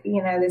to,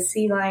 the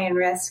Sea Lion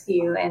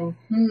Rescue, and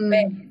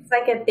it's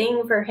like a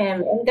thing for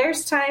him. And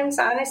there's times,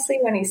 honestly,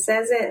 when he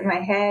says it in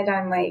my head,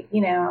 I'm like,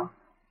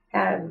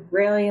 had a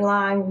really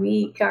long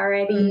week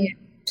already,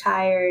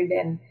 tired,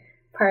 and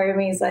part of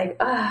me is like,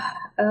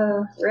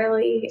 oh,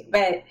 really?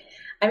 But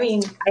I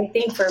mean, I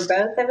think for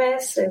both of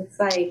us, it's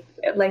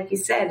like you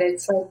said,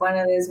 it's like one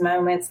of those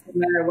moments, no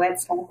matter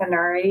what's happened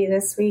already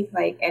this week,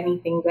 like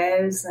anything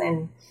goes.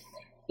 And,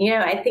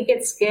 I think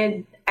it's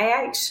good. I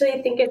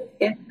actually think it's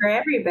good for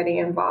everybody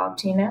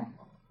involved,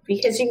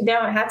 because you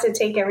don't have to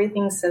take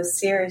everything so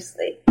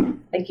seriously.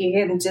 Like you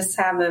can just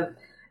have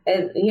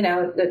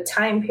the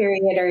time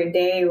period or a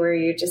day where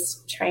you're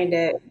just trying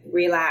to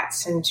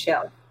relax and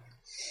chill.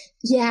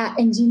 Yeah.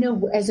 And,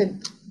 as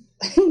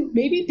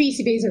maybe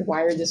BCBAs are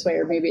wired this way,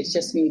 or maybe it's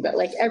just me, but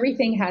like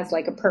everything has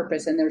like a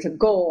purpose, and there's a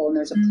goal, and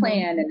there's a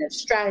plan, and there's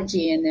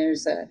strategy, and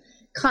there's a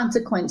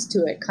consequence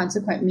to it.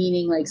 Consequent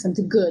meaning like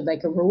something good,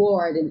 like a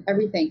reward and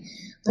everything.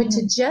 But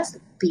to just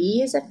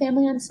be as a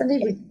family on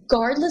Sunday,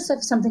 regardless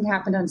of something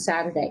happened on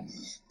Saturday,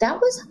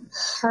 that was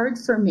hard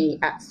for me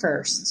at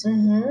first,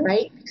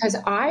 right? Because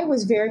I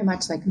was very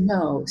much like,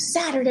 no,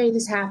 Saturday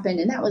this happened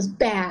and that was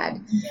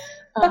bad.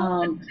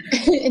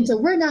 And so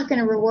we're not going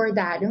to reward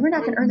that, and we're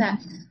not going to earn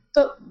that.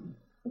 But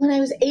when I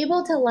was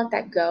able to let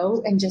that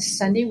go, and just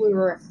Sunday we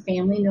were a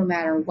family no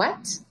matter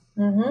what,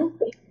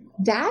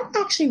 that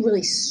actually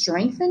really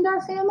strengthened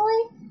our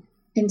family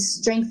and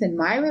strengthened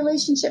my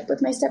relationship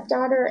with my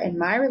stepdaughter and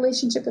my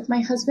relationship with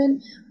my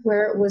husband,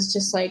 where it was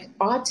just like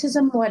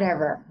autism,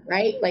 whatever,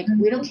 right? Like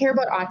we don't care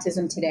about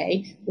autism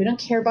today. We don't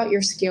care about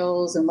your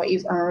skills and what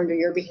you've earned or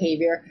your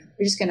behavior.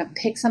 We're just going to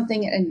pick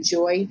something and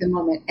enjoy the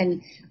moment.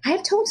 And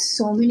I've told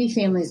so many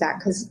families that,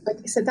 because like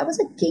I said, that was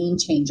a game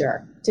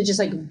changer to just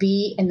like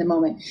be in the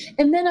moment.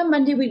 And then on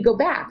Monday we'd go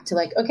back to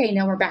like, okay,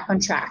 now we're back on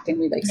track, and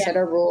we'd like set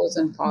our rules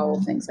and follow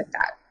things like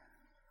that.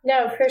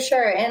 No, for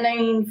sure. And I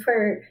mean,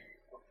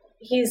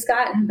 he's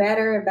gotten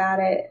better about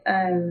it.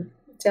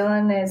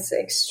 Dylan is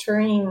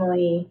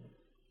extremely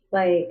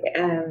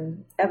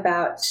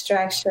about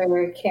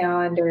structure,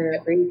 calendar,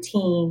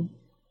 routine.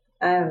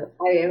 I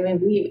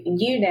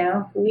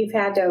mean, we've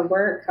had to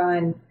work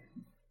on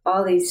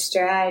all these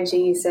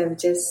strategies of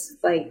just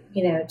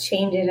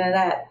changing it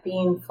up,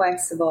 being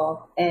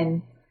flexible.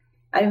 And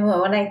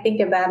when I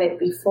think about it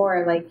before,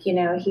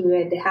 he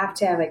would have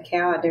to have a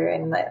calendar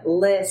and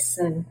lists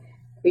and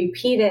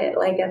repeat it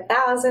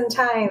 1,000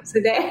 times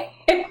a day.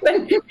 And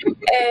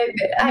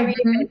I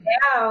mean,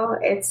 now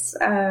it's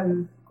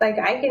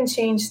I can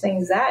change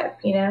things up.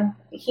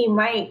 He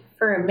might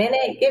for a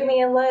minute give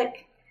me a look,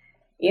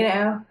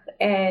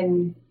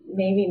 and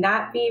maybe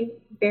not be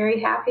very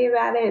happy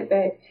about it,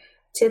 but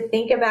to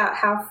think about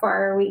how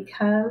far we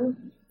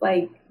come,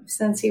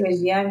 since he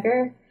was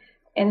younger.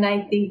 And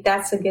I think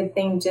that's a good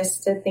thing,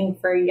 just to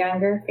think for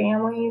younger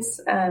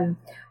families.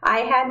 I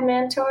had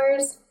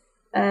mentors.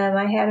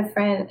 I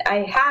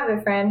have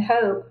a friend,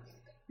 Hope,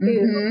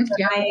 who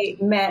I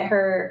met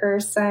her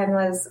son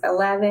was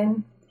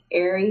 11,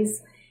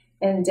 Aries,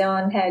 and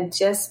Dylan had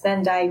just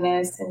been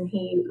diagnosed, and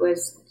he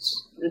was,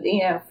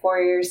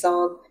 4 years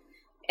old.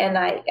 And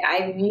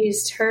I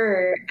used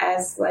her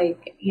as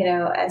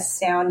a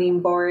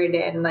sounding board,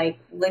 and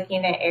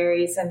looking at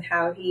Aries and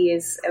how he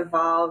has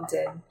evolved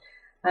and,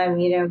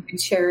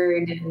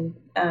 matured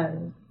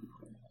and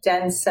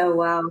done so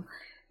well.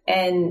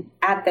 And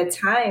at the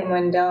time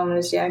when Dylan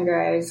was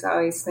younger, I was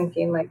always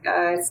thinking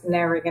it's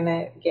never going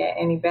to get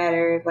any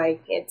better.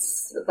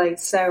 It's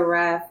so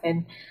rough.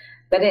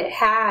 But it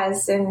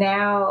has. And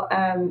now,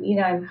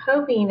 I'm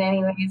hoping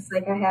anyways,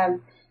 I have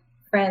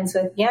friends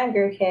with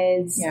younger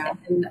kids,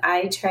 and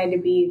I try to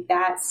be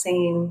that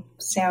same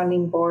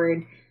sounding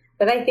board.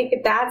 But I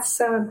think that's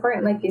so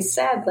important. Like you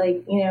said,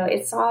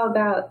 it's all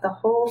about the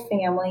whole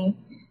family,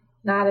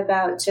 not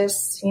about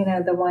just,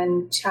 the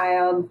one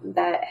child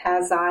that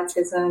has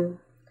autism.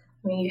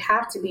 I mean, you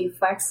have to be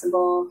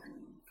flexible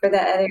for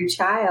the other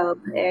child,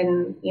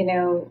 and,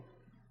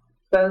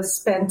 both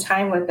spend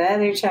time with the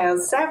other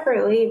child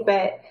separately,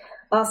 but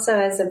also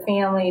as a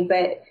family,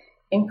 but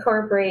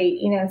incorporate,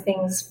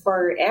 things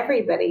for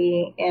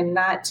everybody, and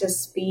not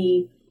just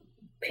be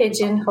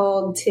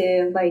pigeonholed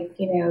to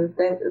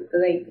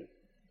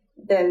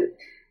the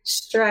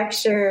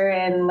structure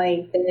and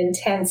the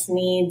intense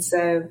needs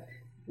of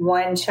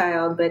one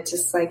child, but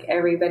just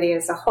everybody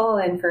as a whole,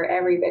 and for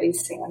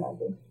everybody's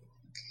sanity.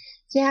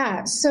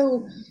 Yeah.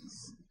 So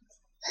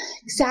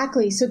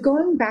exactly. So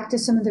going back to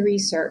some of the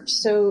research,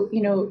 so,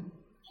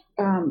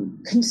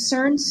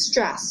 concerned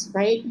stress,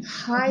 right?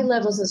 High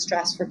levels of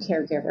stress for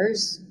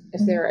caregivers.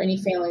 If there are any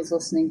families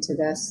listening to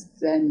this,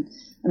 then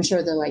I'm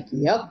sure they're like,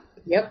 yep.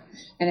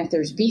 And if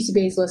there's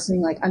BCBAs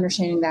listening,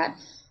 understanding that,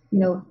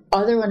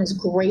 other one is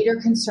greater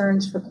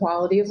concerns for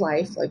quality of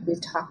life, like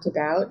we've talked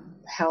about,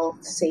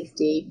 health,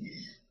 safety,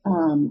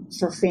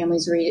 for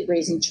families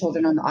raising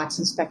children on the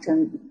autism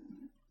spectrum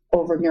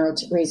over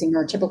raising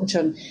neurotypical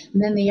children.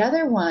 And then the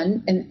other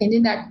one, and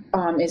in that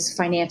is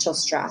financial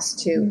stress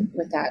too,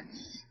 with that.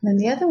 And then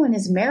the other one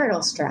is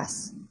marital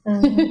stress,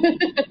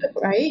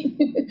 right?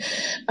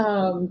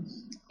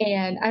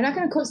 And I'm not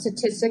going to quote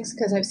statistics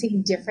because I've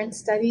seen different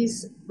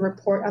studies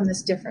report on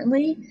this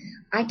differently.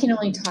 I can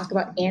only talk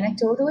about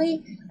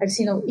anecdotally. I've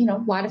seen a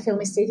lot of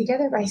families stay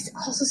together, but I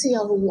also see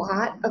a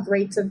lot of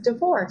rates of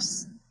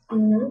divorce.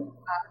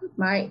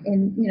 my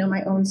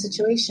own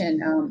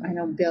situation. I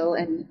know Bill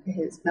and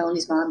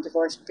Melanie's mom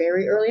divorced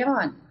very early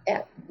on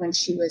when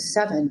she was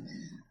 7.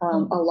 A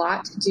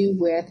lot to do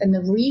with, and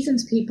the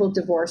reasons people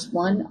divorce,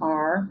 one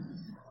are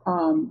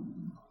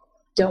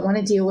don't want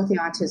to deal with the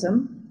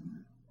autism.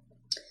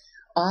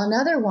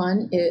 Another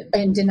one is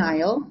in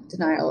denial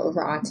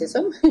over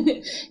autism.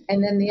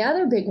 And then the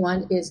other big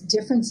one is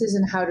differences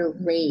in how to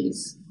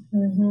raise a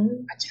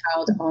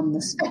child on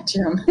the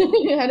spectrum.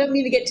 I don't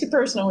mean to get too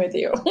personal with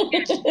you.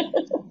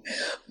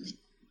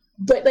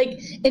 But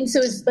and so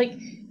it's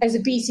as a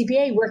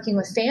BCBA working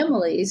with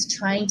families,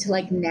 trying to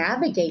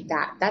navigate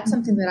that. That's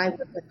something that I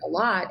work with a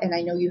lot. And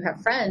I know you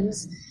have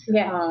friends,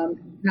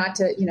 not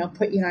to,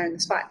 put you on the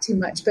spot too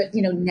much, but,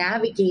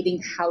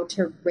 navigating how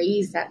to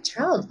raise that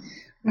child.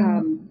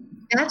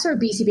 That's where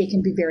BCBA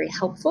can be very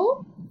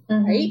helpful,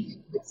 right?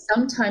 But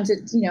sometimes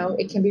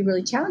it can be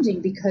really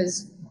challenging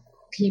because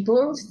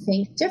people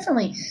think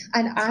differently.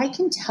 And I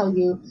can tell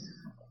you,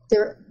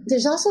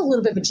 there's also a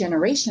little bit of a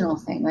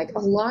generational thing. A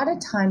lot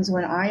of times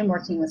when I'm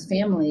working with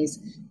families,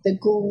 the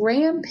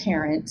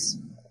grandparents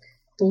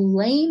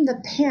blame the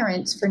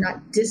parents for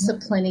not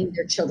disciplining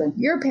their children.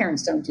 Your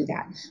parents don't do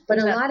that. But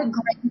a lot of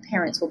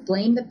grandparents will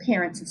blame the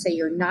parents and say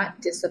you're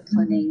not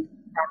disciplining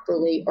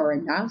properly or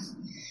enough.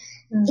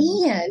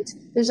 And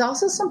there's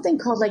also something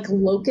called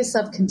locus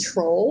of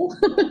control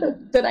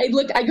that I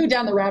go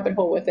down the rabbit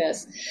hole with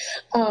this.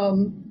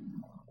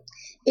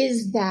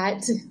 Is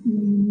that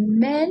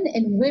men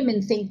and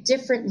women think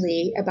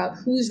differently about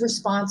who's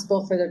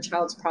responsible for their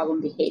child's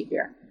problem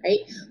behavior, right?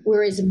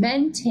 Whereas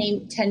men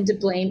tend to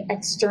blame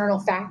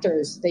external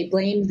factors. They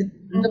blame the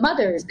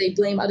mothers, they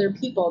blame other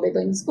people, they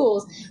blame the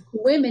schools.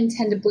 Women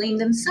tend to blame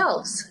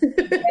themselves.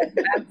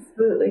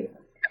 Absolutely.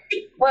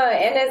 Well,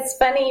 and it's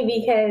funny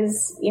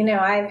because,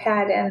 I've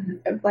had,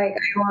 and I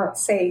won't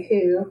say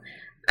who,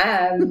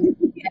 but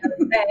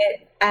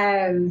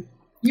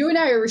you and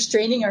I are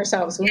restraining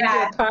ourselves when we do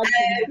a podcast.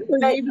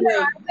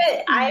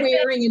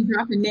 Wearing and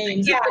dropping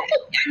names. Yeah,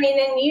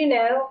 and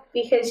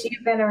because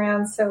you've been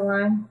around so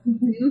long.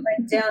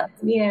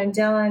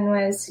 Dylan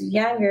was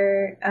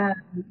younger.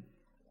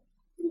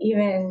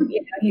 Even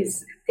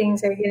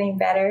things are getting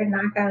better,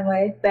 knock on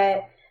wood.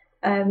 But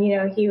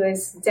he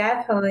was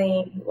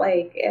definitely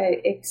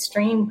an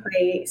extreme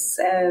place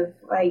of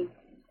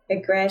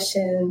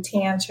aggression,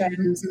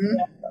 tantrums.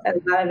 A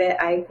lot of it,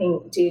 I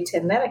think, due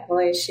to medical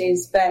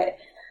issues, but.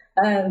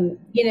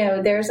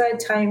 There's a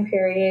time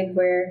period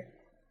where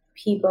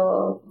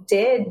people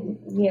did,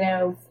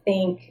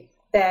 think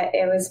that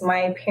it was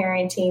my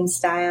parenting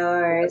style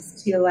or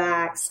it's too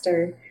lax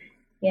or,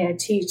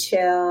 too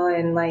chill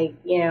and I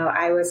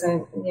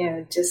wasn't,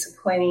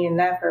 disciplining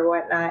enough or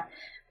whatnot.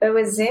 But it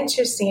was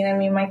interesting.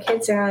 My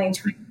kids are only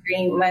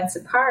 23 months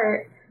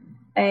apart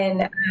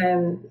and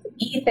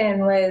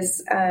Ethan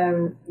was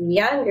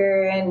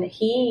younger and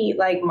he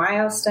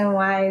milestone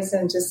wise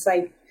and just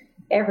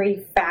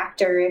every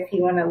factor, if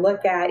you want to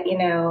look at,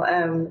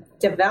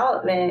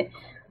 development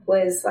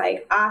was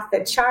off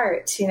the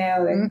charts,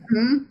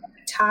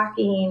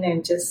 talking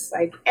and just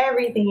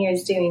everything he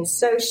was doing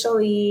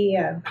socially,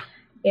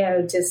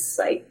 just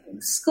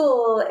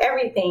school,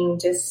 everything,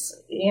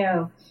 just,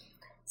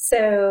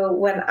 So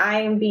when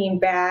I'm being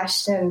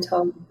bashed and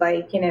told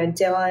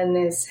Dylan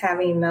is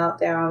having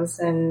meltdowns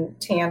and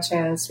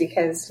tantrums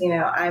because,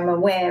 I'm a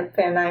wimp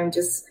and I'm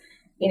just,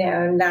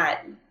 not,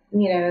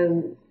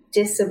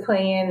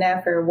 discipline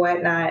enough or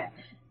whatnot.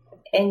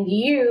 And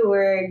you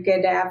were a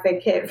good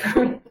advocate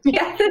for me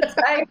at the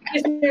time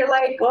because you're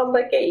well,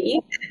 look at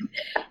you.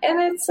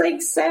 And it's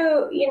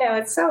so,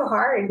 it's so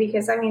hard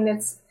because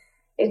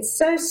it's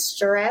so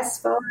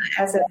stressful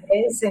as it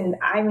is. And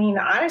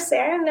honestly,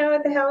 I don't know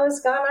what the hell is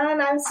going on.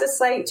 I was just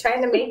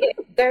trying to make it.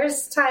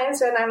 There's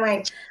times when I'm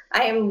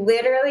I am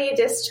literally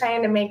just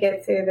trying to make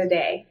it through the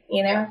day,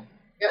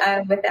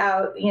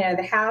 without,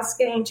 the house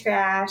getting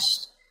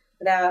trashed,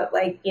 without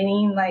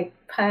getting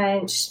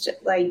punched,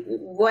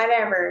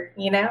 whatever,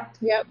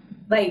 Yep.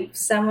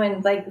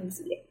 Someone,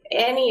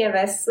 any of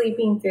us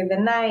sleeping through the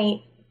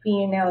night,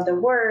 being able to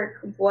work,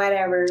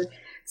 whatever.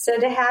 So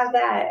to have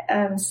that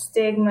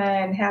stigma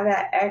and have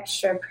that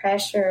extra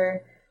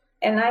pressure,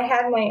 and I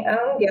had my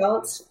own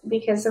guilt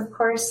because of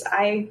course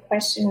I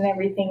questioned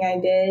everything I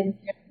did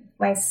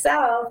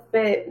myself,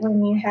 but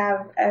when you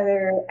have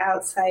other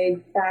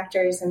outside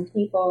factors and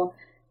people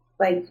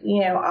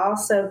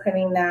also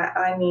putting that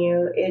on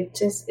you,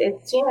 it's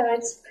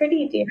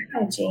pretty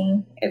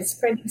damaging. It's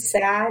pretty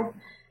sad.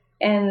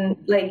 And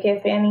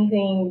if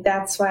anything,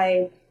 that's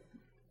why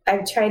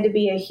I've tried to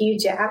be a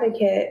huge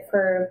advocate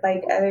for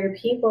other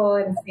people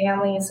and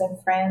families and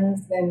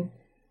friends and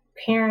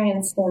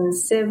parents and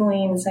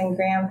siblings and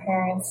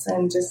grandparents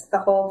and just the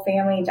whole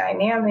family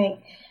dynamic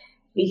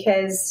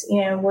because,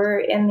 we're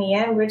in the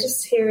end, we're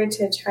just here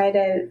to try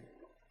to,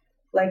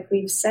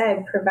 we've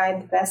said,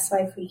 provide the best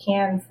life we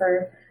can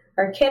for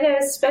our kiddos,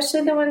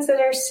 especially the ones that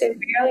are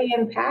severely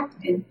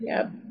impacted.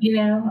 Yep.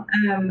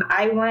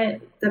 I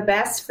want the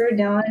best for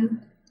Dylan.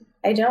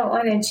 I don't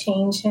want to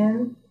change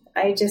him.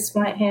 I just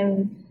want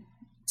him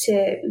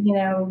to,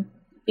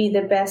 be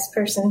the best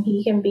person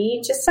he can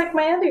be, just like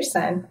my other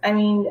son. I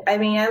mean,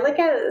 I look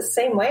at it the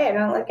same way. I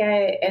don't look at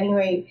it any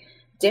way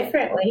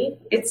differently.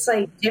 It's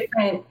like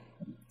different,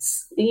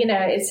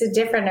 it's a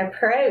different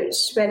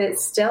approach, but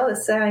it's still the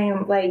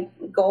same, like,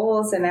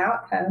 goals and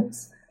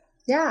outcomes.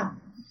 Yeah.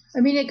 I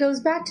mean, it goes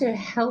back to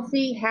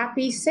healthy,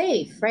 happy,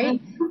 safe,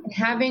 right? Mm-hmm. And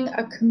having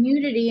a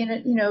community and,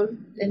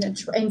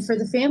 and for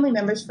the family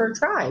members, for a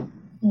tribe.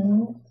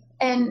 Mm-hmm.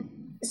 And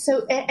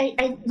so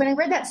when I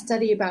read that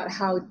study about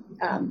how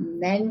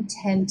men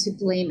tend to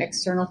blame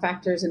external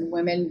factors and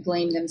women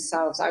blame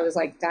themselves, I was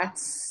like,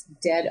 that's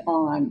dead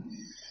on.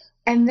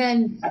 And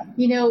then,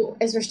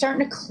 as we're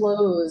starting to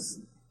close,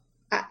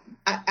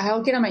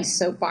 I'll get on my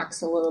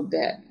soapbox a little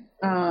bit.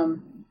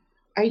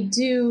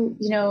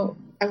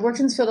 I've worked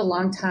in this field a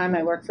long time.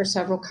 I work for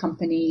several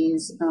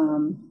companies.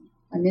 I'm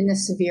in the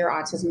severe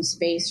autism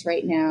space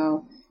right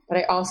now, but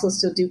I also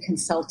still do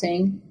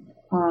consulting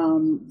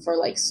for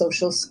like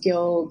social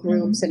skill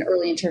groups and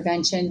early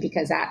intervention,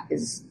 because that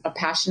is a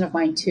passion of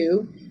mine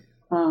too.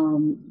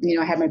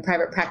 I had my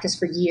private practice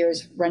for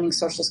years running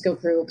social skill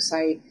groups.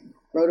 I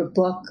wrote a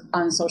book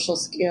on social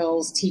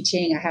skills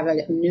teaching. I have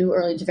a new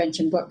early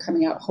intervention book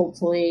coming out,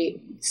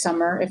 hopefully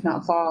summer, if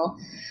not fall.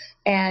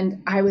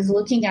 And I was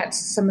looking at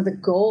some of the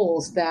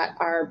goals that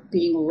are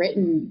being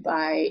written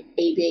by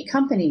ABA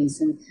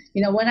companies. And,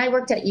 when I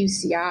worked at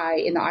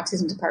UCI in the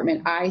autism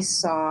department, I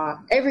saw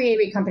every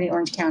ABA company in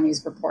Orange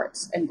County's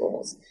reports and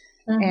goals.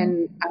 Mm-hmm.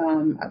 And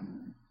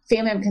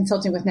family I'm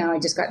consulting with now, I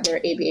just got their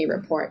ABA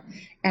report.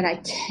 And I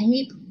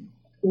keep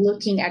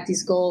looking at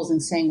these goals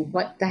and saying,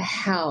 what the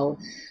hell?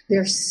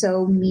 They're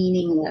so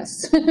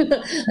meaningless.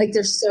 Like,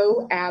 they're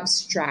so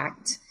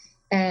abstract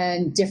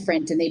and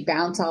different, and they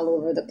bounce all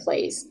over the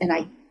place. And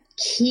I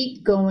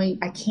keep going.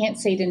 I can't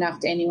say it enough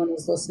to anyone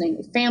who's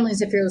listening.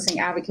 Families, if you're listening,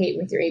 advocate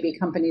with your ABA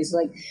companies.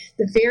 Like,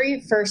 the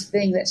very first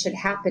thing that should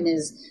happen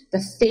is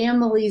the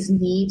family's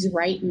needs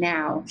right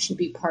now should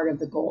be part of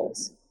the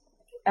goals.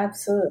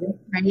 Absolutely.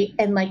 Right.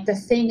 And like, the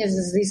thing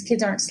is these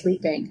kids aren't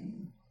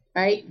sleeping,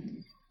 right?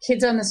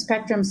 Kids on the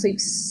spectrum sleep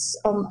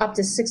up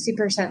to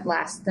 60%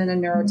 less than a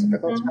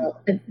neurotypical child,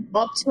 and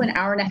up to an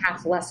hour and a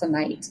half less a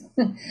night.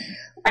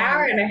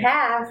 Hour and a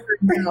half?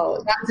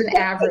 No, that's an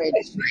average.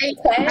 Right?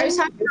 I was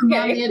talking to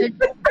mom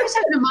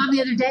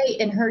the other day,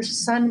 and her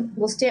son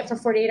will stay up for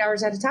 48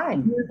 hours at a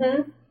time.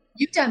 Mm-hmm.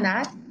 You've done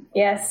that.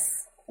 Yes.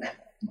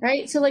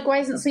 Right. So like, why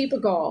isn't sleep a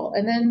goal?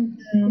 And then,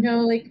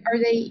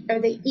 are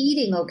they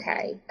eating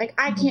okay? Like,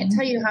 I can't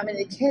tell you how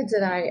many kids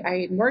that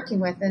I'm working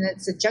with, and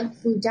it's a junk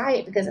food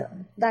diet because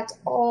that's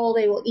all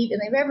they will eat and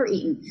they've ever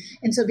eaten.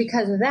 And so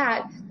because of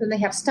that, then they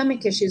have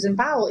stomach issues and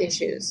bowel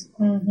issues.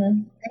 Mm-hmm.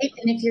 Right.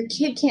 And if your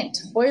kid can't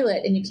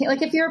toilet, and you can't,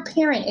 like, if you're a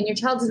parent and your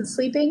child isn't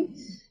sleeping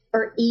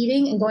or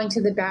eating and going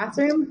to the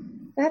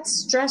bathroom, that's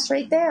stress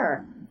right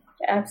there.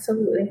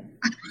 Absolutely.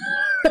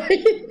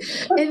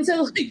 And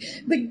so, like,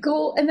 the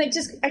goal, and it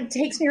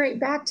takes me right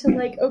back to,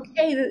 like,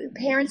 okay, the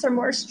parents are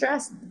more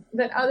stressed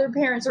than other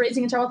parents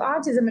raising a child with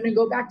autism. And I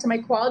go back to my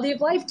quality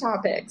of life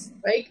topics,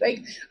 right?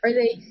 Like, are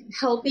they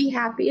healthy,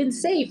 happy, and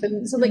safe?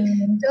 And so, like,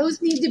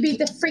 those need to be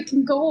the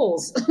freaking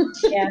goals.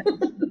 Yeah.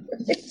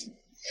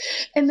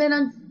 And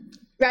then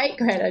right?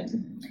 Go ahead.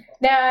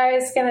 No, I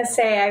was going to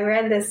say, I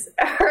read this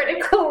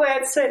article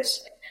once, which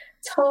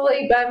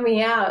totally bummed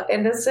me out.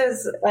 And this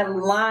is a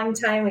long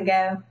time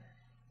ago.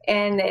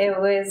 And it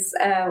was,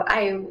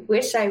 I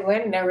wish I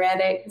wouldn't have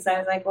read it, because I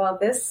was like, well,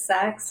 this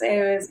sucks.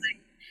 It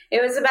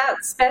was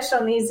about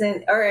special needs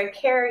or a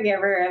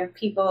caregiver of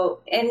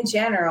people in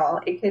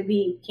general. It could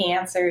be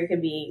cancer, it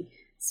could be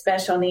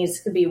special needs,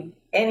 it could be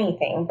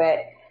anything. But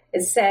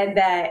it said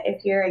that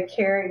if you're a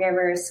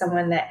caregiver of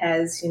someone that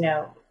has,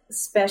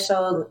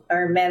 special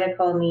or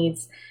medical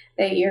needs,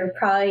 that your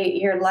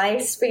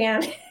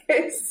lifespan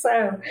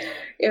so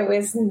it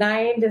was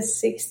 9 to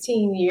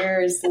 16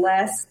 years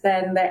less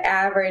than the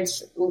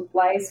average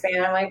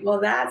lifespan. I'm like,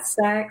 well, that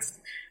sucks.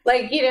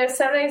 Like,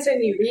 sometimes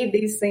when you read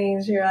these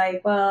things, you're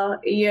like, well,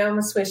 you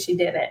almost wish you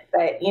didn't.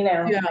 But,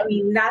 I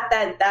mean, not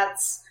that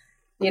that's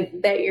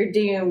that you're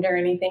doomed or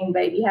anything,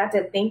 but you have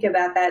to think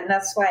about that. And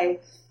that's why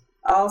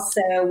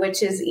also,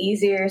 which is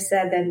easier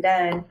said than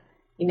done,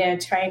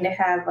 trying to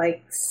have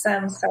like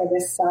some sort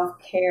of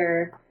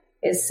self-care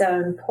is so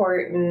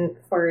important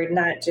for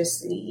not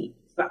just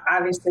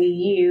obviously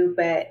you,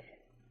 but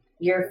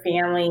your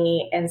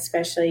family, and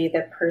especially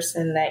the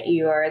person that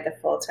you are the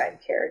full-time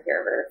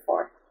caregiver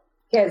for.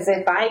 Because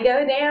if I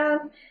go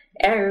down,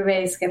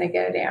 everybody's going to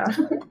go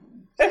down.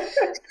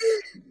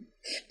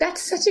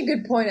 That's such a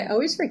good point. I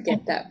always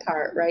forget that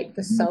part, right?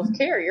 The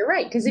self-care. You're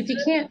right. Because if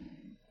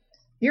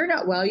you're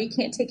not well, you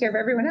can't take care of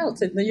everyone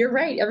else. And you're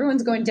right.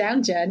 Everyone's going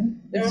down,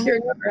 Jen. If you're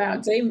not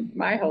around, say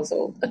my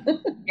household.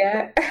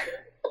 Yeah.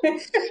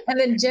 And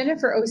then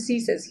Jennifer O.C.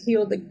 says,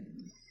 heal the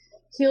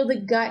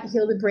gut,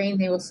 heal the brain,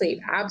 they will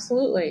sleep.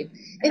 Absolutely.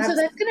 And so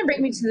that's going to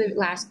bring me to the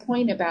last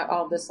point about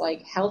all this,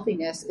 like,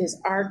 healthiness is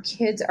our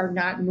kids are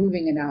not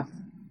moving enough,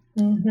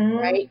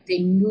 right?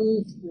 They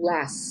move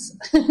less,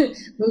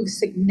 move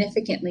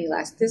significantly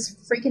less. This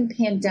freaking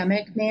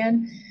pandemic,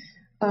 man,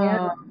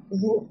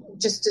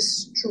 just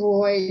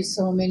destroys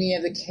so many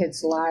of the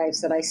kids'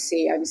 lives that I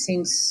see. I'm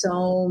seeing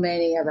so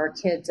many of our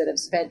kids that have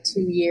spent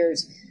 2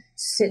 years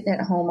sitting at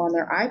home on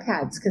their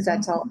iPads because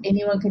that's all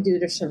anyone can do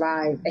to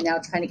survive. And now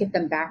trying to get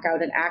them back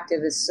out and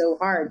active is so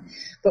hard.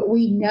 But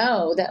we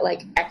know that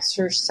like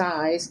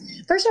exercise,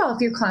 first of all,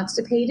 if you're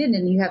constipated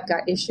and you have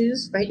gut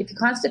issues, right? If you're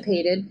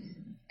constipated,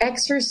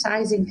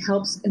 exercising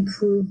helps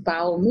improve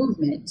bowel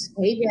movement,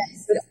 right?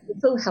 Yes. But it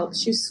also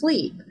helps you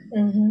sleep,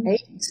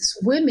 right?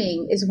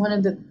 Swimming is one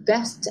of the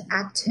best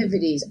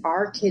activities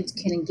our kids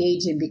can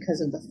engage in because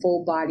of the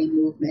full body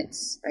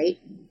movements, right?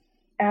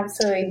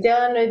 Absolutely.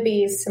 Dylan would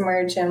be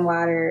submerged in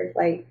water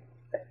like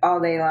all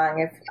day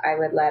long if I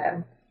would let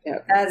him.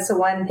 Yep. That's the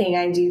one thing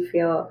I do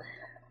feel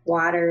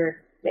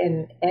water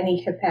in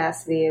any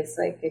capacity is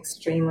like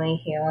extremely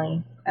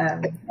healing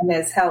and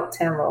has helped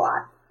him a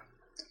lot.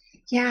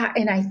 Yeah.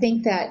 And I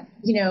think that,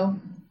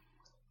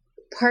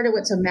 part of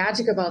what's so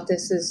magic about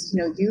this is,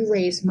 you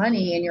raise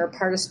money and you're a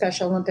part of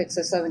Special Olympics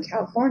of Southern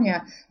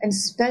California, and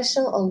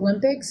Special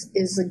Olympics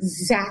is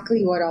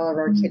exactly what all of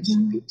our kids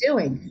should be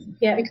doing.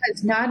 Yeah.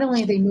 Because not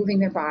only are they moving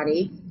their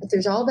body, but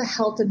there's all the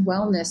health and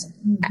wellness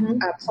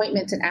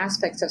appointments and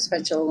aspects of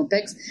Special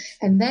Olympics.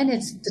 And then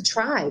it's the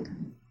tribe.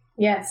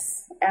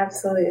 Yes,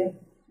 absolutely.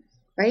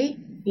 Right?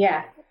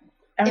 Yeah.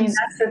 I mean,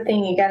 that's the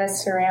thing. You got to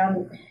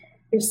surround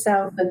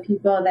yourself with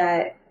people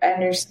that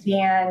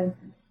understand,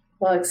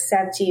 will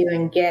accept you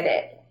and get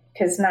it.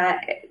 Because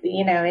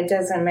it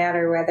doesn't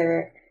matter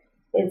whether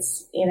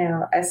it's,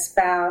 a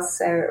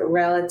spouse, a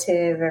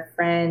relative, a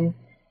friend.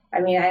 I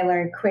mean, I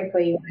learned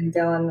quickly when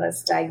Dylan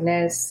was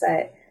diagnosed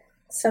that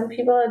some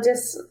people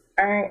just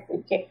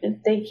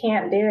they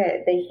can't do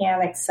it. They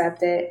can't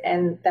accept it.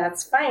 And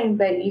that's fine.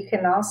 But you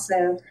can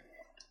also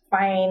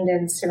find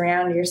and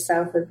surround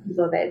yourself with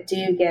people that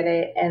do get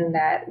it and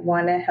that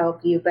want to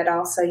help you, but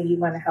also you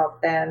want to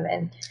help them.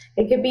 And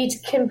it could be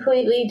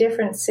completely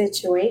different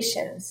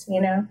situations,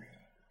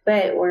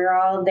 but we're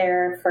all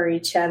there for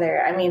each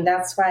other. I mean,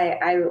 that's why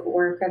I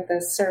work at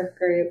the surf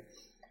group.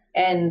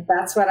 And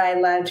that's what I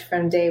loved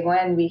from day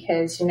one,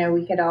 because,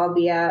 we could all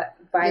be out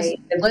by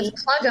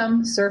let's plug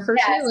them, Surfers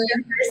Healing.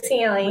 Surfers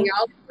Healing. We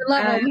all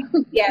love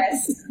them.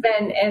 Yes.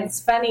 And it's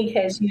funny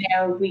because,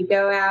 we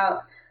go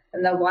out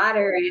in the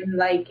water and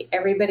like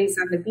everybody's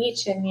on the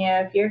beach, and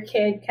if your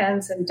kid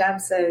comes and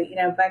dumps a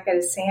bucket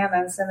of sand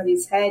on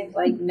somebody's head,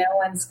 like no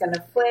one's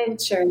gonna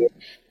flinch, or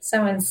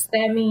someone's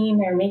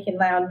stemming or making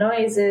loud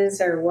noises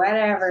or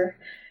whatever.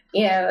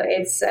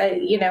 It's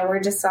we're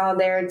just all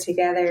there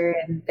together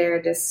and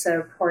there to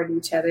support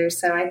each other.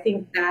 So I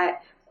think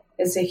that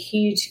is a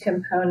huge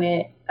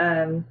component,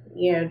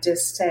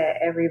 just to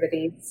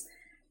everybody's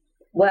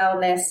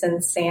wellness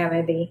and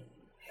sanity.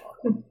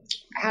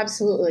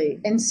 Absolutely.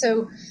 And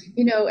so,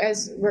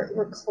 as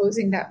we're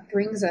closing, that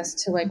brings us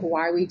to like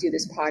why we do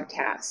this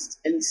podcast.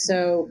 And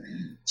so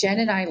Jen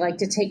and I like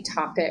to take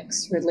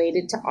topics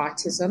related to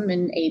autism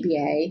and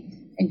ABA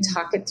and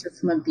talk it through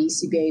from a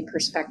BCBA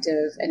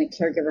perspective and a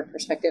caregiver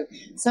perspective.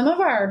 Some of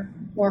our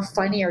more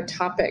funnier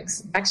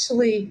topics,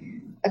 actually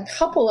a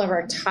couple of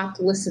our top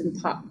listened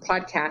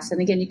podcasts.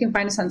 And again, you can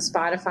find us on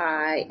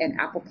Spotify and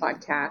Apple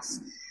Podcasts.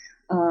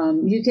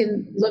 You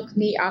can look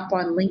me up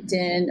on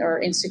LinkedIn or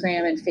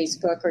Instagram and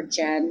Facebook, or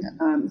Jen,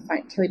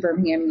 find Kelly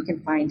Birmingham. You can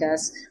find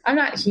us. I'm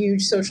not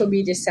huge social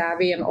media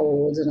savvy. I'm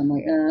old and I'm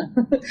like,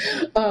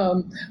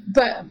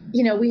 but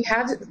we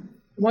have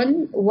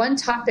one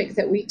topic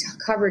that we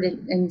covered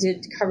and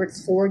covered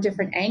 4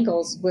 different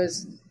angles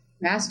was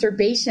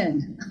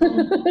masturbation,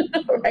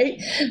 right?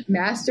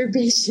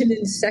 Masturbation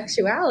and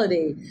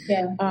sexuality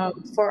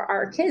for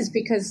our kids,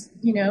 because,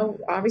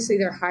 obviously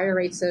there are higher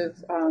rates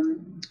of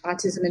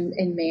autism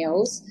in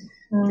males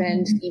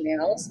than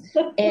females.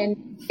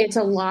 And it's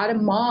a lot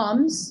of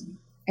moms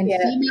and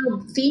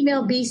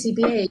female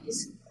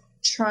BCBAs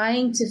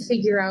trying to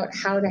figure out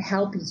how to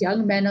help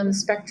young men on the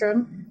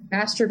spectrum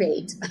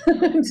masturbate.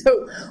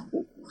 So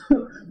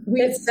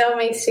it still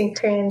makes me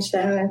cringe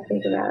when I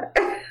think about it.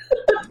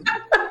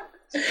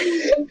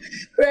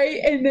 Right.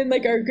 And then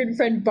like our good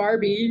friend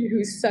Barbie,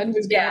 whose son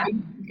was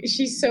grabbing,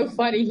 she's so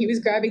funny. He was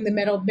grabbing the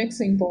metal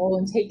mixing bowl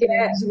and taking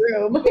it in his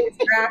room. He's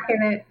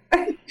rocking it.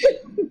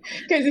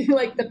 Because he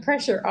liked the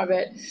pressure of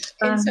it.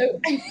 And so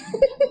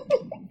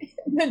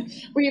then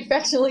we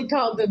affectionately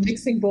called the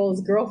mixing bowl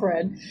his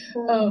girlfriend.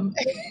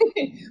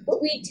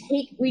 But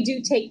we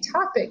do take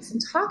topics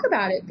and talk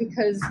about it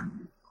because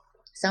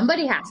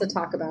somebody has to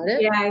talk about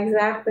it. Yeah,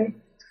 exactly.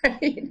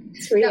 Right?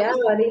 It's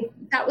reality.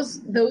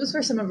 Those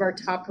were some of our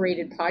top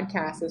rated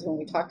podcasts, is when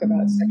we talk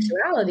about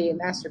sexuality and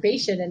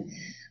masturbation. And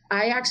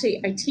I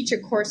teach a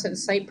course on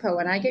SitePro,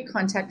 and I get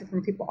contacted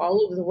from people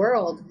all over the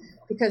world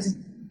because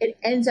it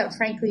ends up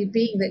frankly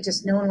being that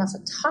just no one wants to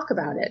talk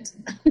about it.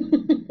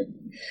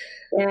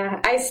 Yeah,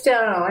 I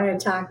still don't want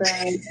to talk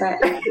about it,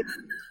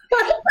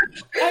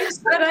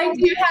 but I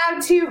do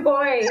have 2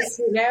 boys,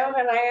 and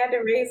I had to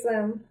raise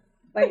them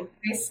like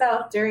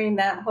myself during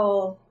that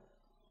whole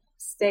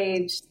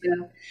stage.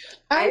 So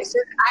I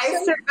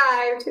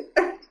survived.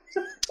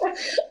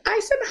 I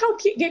somehow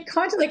get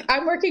contact. Like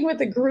I'm working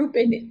with a group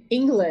in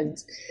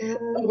England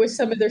with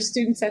some of their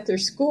students at their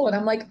school, and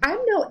I'm like, I'm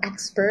no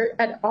expert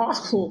at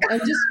all. I'm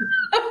just.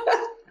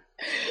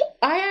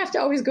 I have to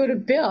always go to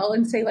Bill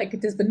and say, like,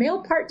 does the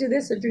male part do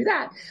this or do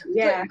that?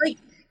 Yeah. But, like,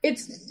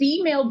 it's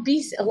female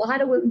a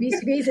lot of women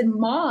BCBAs and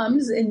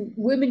moms and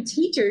women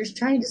teachers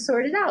trying to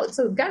sort it out.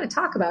 So we've got to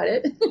talk about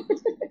it.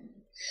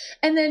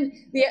 And then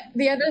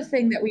the other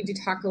thing that we do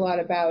talk a lot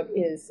about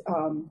is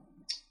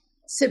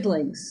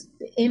siblings,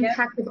 the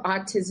impact of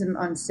autism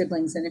on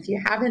siblings. And if you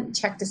haven't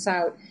checked us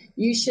out,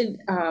 you should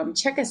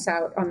check us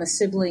out on the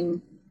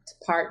sibling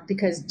part,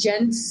 because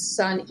Jen's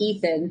son,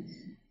 Ethan,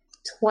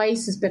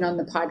 twice has been on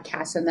the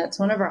podcast, and that's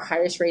one of our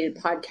highest rated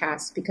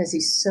podcasts because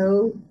he's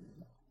so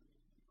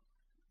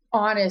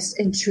honest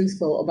and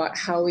truthful about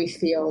how he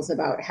feels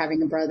about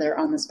having a brother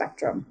on the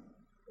spectrum.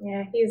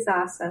 Yeah, he's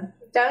awesome.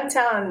 Don't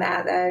tell him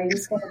that, though.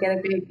 He's going to get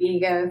a big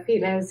ego if he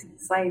knows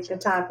he's like the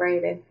top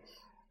rated.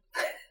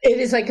 It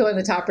is like going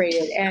the top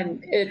rated,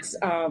 and it's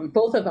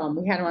both of them.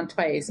 We had him on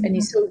twice, and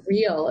he's so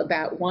real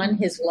about, one,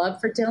 his love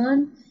for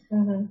Dylan,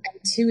 and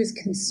two, his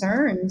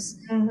concerns.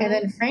 And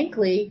then,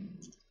 frankly,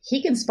 he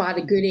can spot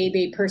a good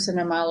ABA person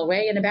a mile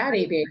away and a bad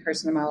ABA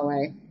person a mile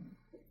away.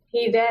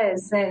 He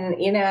does.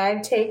 And, you know,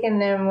 I've taken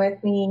them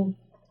with me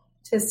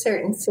to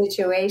certain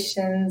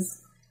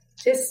situations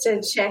just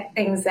to check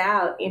things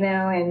out, you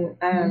know,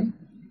 and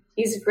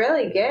he's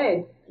really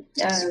good.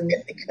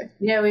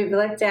 You know, we've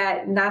looked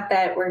at, not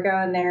that we're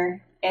going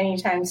there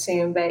anytime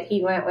soon, but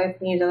he went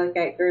with me to look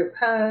at group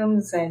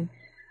homes, and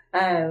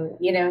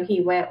you know,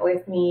 he went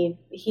with me.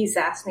 He's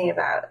asked me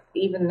about,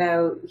 even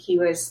though he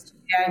was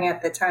young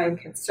at the time,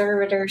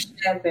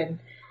 conservatorship and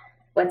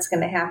what's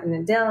going to happen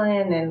to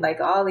Dylan and like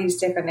all these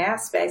different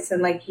aspects.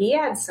 And like, he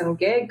had some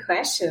good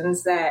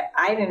questions that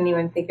I didn't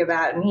even think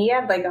about. And he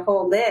had like a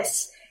whole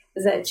list,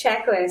 as a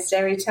checklist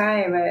every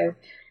time of,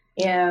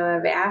 you know,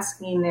 of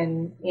asking,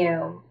 and, you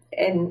know,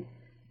 and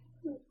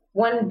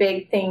one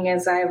big thing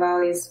is I've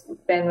always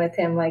been with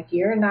him, like,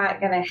 you're not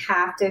going to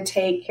have to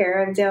take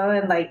care of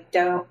Dylan. Like,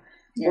 don't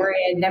worry.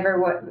 I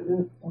never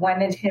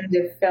wanted him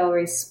to feel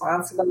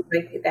responsible,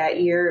 like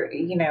that you're,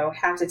 you know,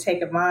 have to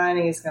take him on,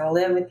 and he's going to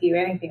live with you,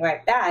 anything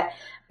like that.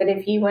 But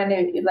if you want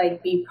to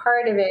like be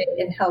part of it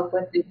and help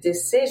with the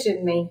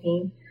decision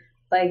making,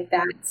 like,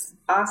 that's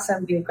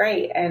awesome and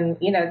great. And,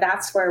 you know,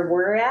 that's where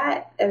we're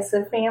at as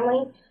a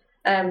family.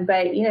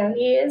 But, you know,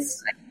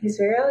 he's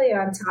really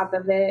on top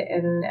of it,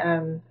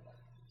 and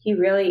he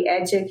really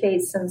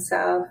educates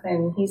himself,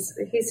 and he's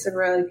a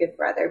really good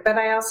brother. But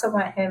I also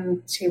want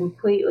him to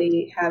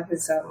completely have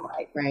his own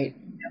life. Right.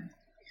 Yeah.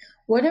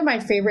 One of my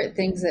favorite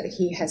things that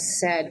he has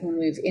said when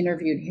we've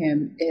interviewed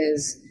him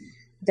is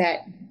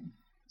that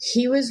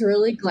he was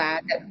really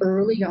glad that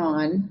early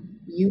on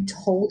you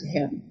told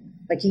him,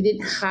 like, you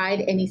didn't hide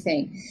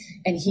anything.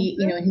 And he,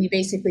 you know, and he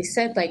basically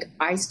said, like,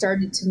 I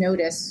started to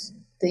notice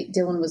that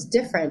Dylan was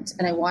different,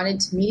 and I wanted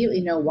to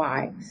immediately know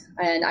why.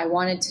 And I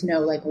wanted to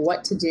know, like,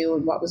 what to do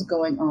and what was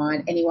going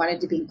on. And he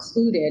wanted to be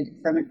included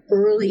from an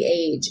early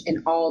age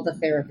in all the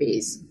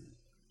therapies.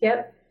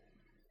 Yep,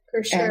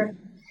 for sure.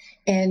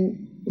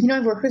 And you know,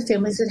 I've worked with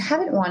families that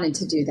haven't wanted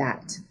to do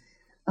that.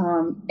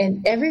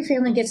 And every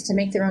family gets to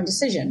make their own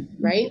decision,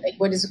 right? Like,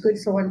 what is good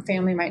for one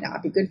family might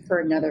not be good for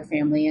another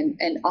family,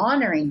 and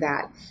honoring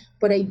that.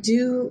 But I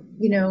do,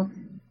 you know,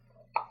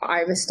 I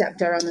have a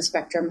stepdaughter on the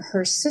spectrum.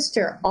 Her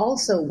sister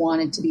also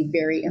wanted to be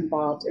very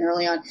involved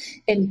early on.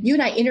 And you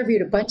and I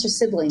interviewed a bunch of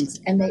siblings,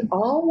 and they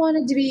all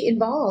wanted to be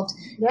involved.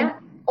 Yeah. And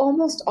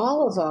almost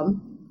all of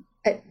them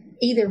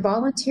either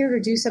volunteered or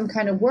do some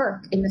kind of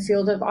work in the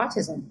field of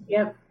autism.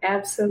 Yep,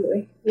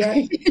 absolutely.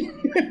 Yep.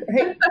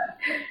 Right?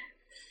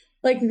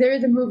 Like, they're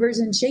the movers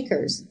and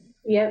shakers.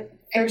 Yep,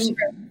 for sure.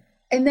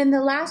 And then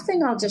the last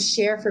thing I'll just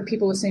share for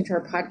people listening to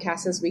our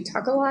podcast is we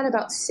talk a lot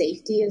about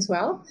safety as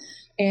well.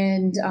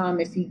 And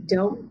if you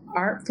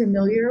aren't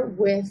familiar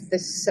with the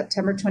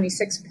September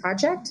 26th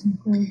project,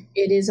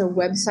 it is a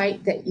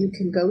website that you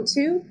can go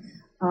to.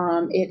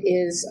 It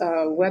is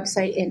a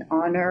website in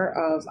honor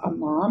of a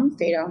mom,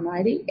 Fate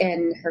Almighty,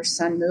 and her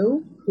son,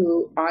 Moo,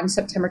 who on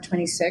September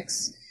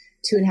 26th,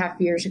 2.5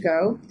 years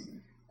ago,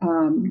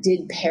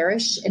 did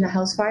perish in a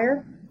house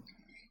fire.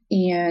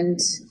 And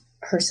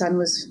her son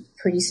was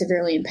pretty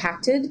severely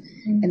impacted,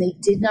 and they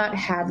did not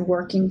have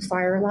working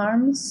fire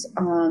alarms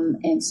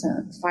and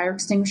some fire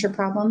extinguisher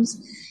problems,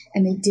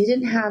 and they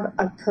didn't have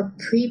a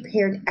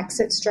prepared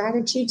exit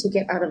strategy to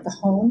get out of the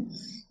home.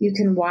 You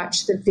can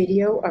watch the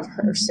video of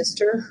her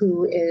sister,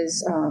 who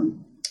is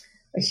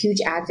a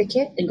huge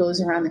advocate and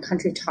goes around the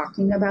country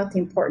talking about the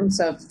importance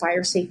of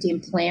fire safety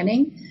and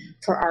planning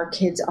for our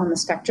kids on the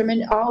spectrum,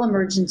 and all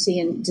emergency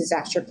and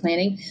disaster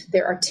planning.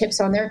 There are tips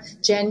on there.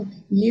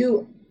 Jen,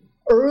 you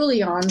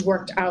early on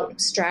worked out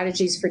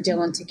strategies for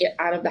Dylan to get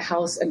out of the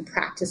house and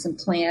practice and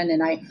plan.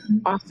 And I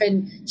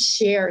often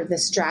share the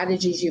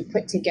strategies you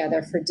put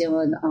together for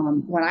Dylan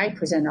when I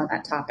present on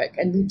that topic.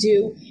 And we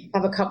do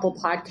have a couple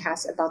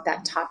podcasts about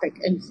that topic,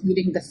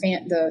 including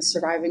the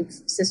surviving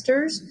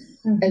sisters,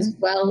 as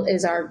well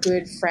as our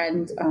good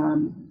friend,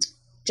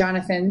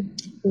 Jonathan,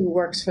 who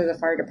works for the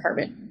fire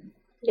department.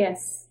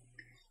 Yes.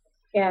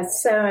 Yeah,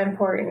 it's so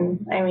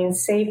important. I mean,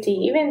 safety,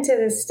 even to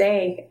this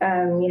day,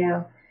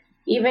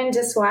 even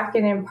just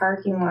walking in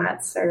parking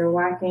lots or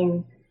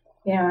walking,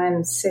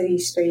 on city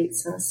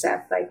streets and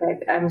stuff like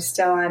that, I'm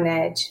still on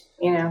edge,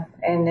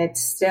 and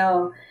it's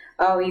still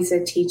always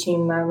a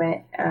teaching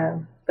moment.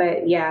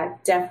 But yeah,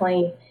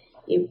 definitely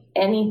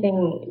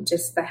anything,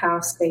 just the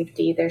house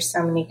safety, there's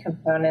so many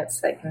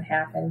components that can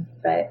happen.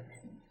 But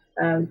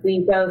we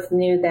both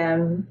knew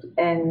them,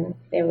 and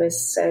it was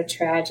so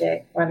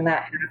tragic when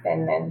that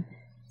happened. And it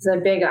was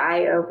a big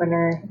eye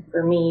opener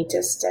for me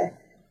just to,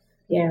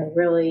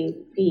 really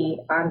be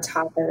on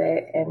top of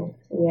it and,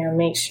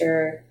 make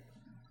sure,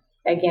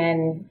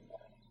 again,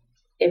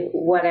 if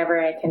whatever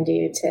I can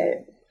do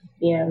to,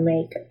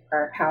 make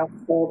our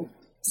household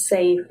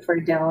safe for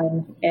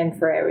Dylan and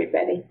for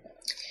everybody.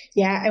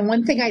 Yeah, and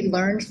one thing I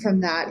learned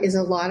from that is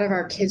a lot of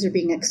our kids are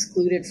being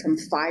excluded from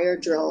fire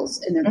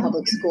drills in their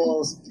public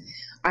schools.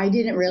 I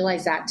didn't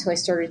realize that till I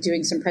started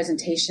doing some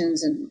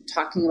presentations and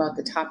talking about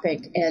the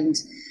topic, and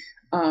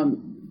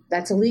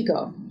that's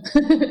illegal.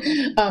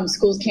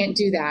 Schools can't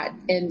do that.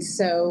 And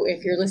so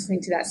if you're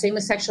listening to that, same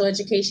with sexual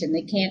education,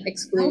 they can't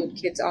exclude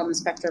kids on the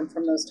spectrum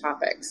from those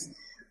topics.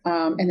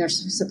 And they're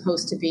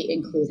supposed to be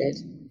included.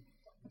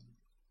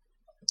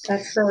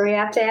 That's where we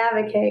have to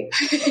advocate.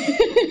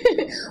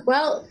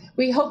 Well,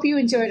 we hope you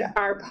enjoyed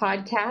our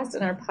podcast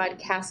and our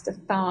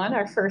podcast-a-thon,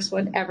 our first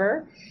one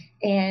ever.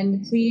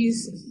 And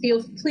please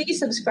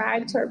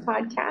subscribe to our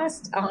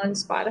podcast on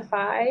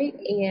Spotify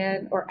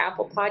or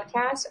Apple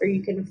Podcasts, or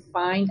you can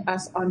find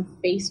us on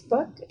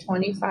Facebook,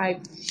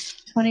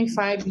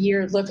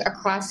 25-year look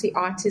across the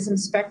autism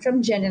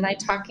spectrum. Jen and I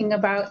talking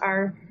about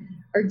our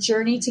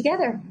journey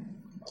together.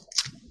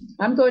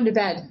 I'm going to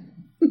bed.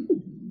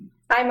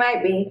 I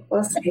might be.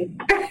 We'll see.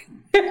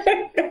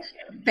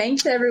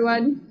 Thanks,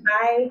 everyone.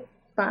 Bye.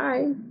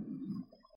 Bye.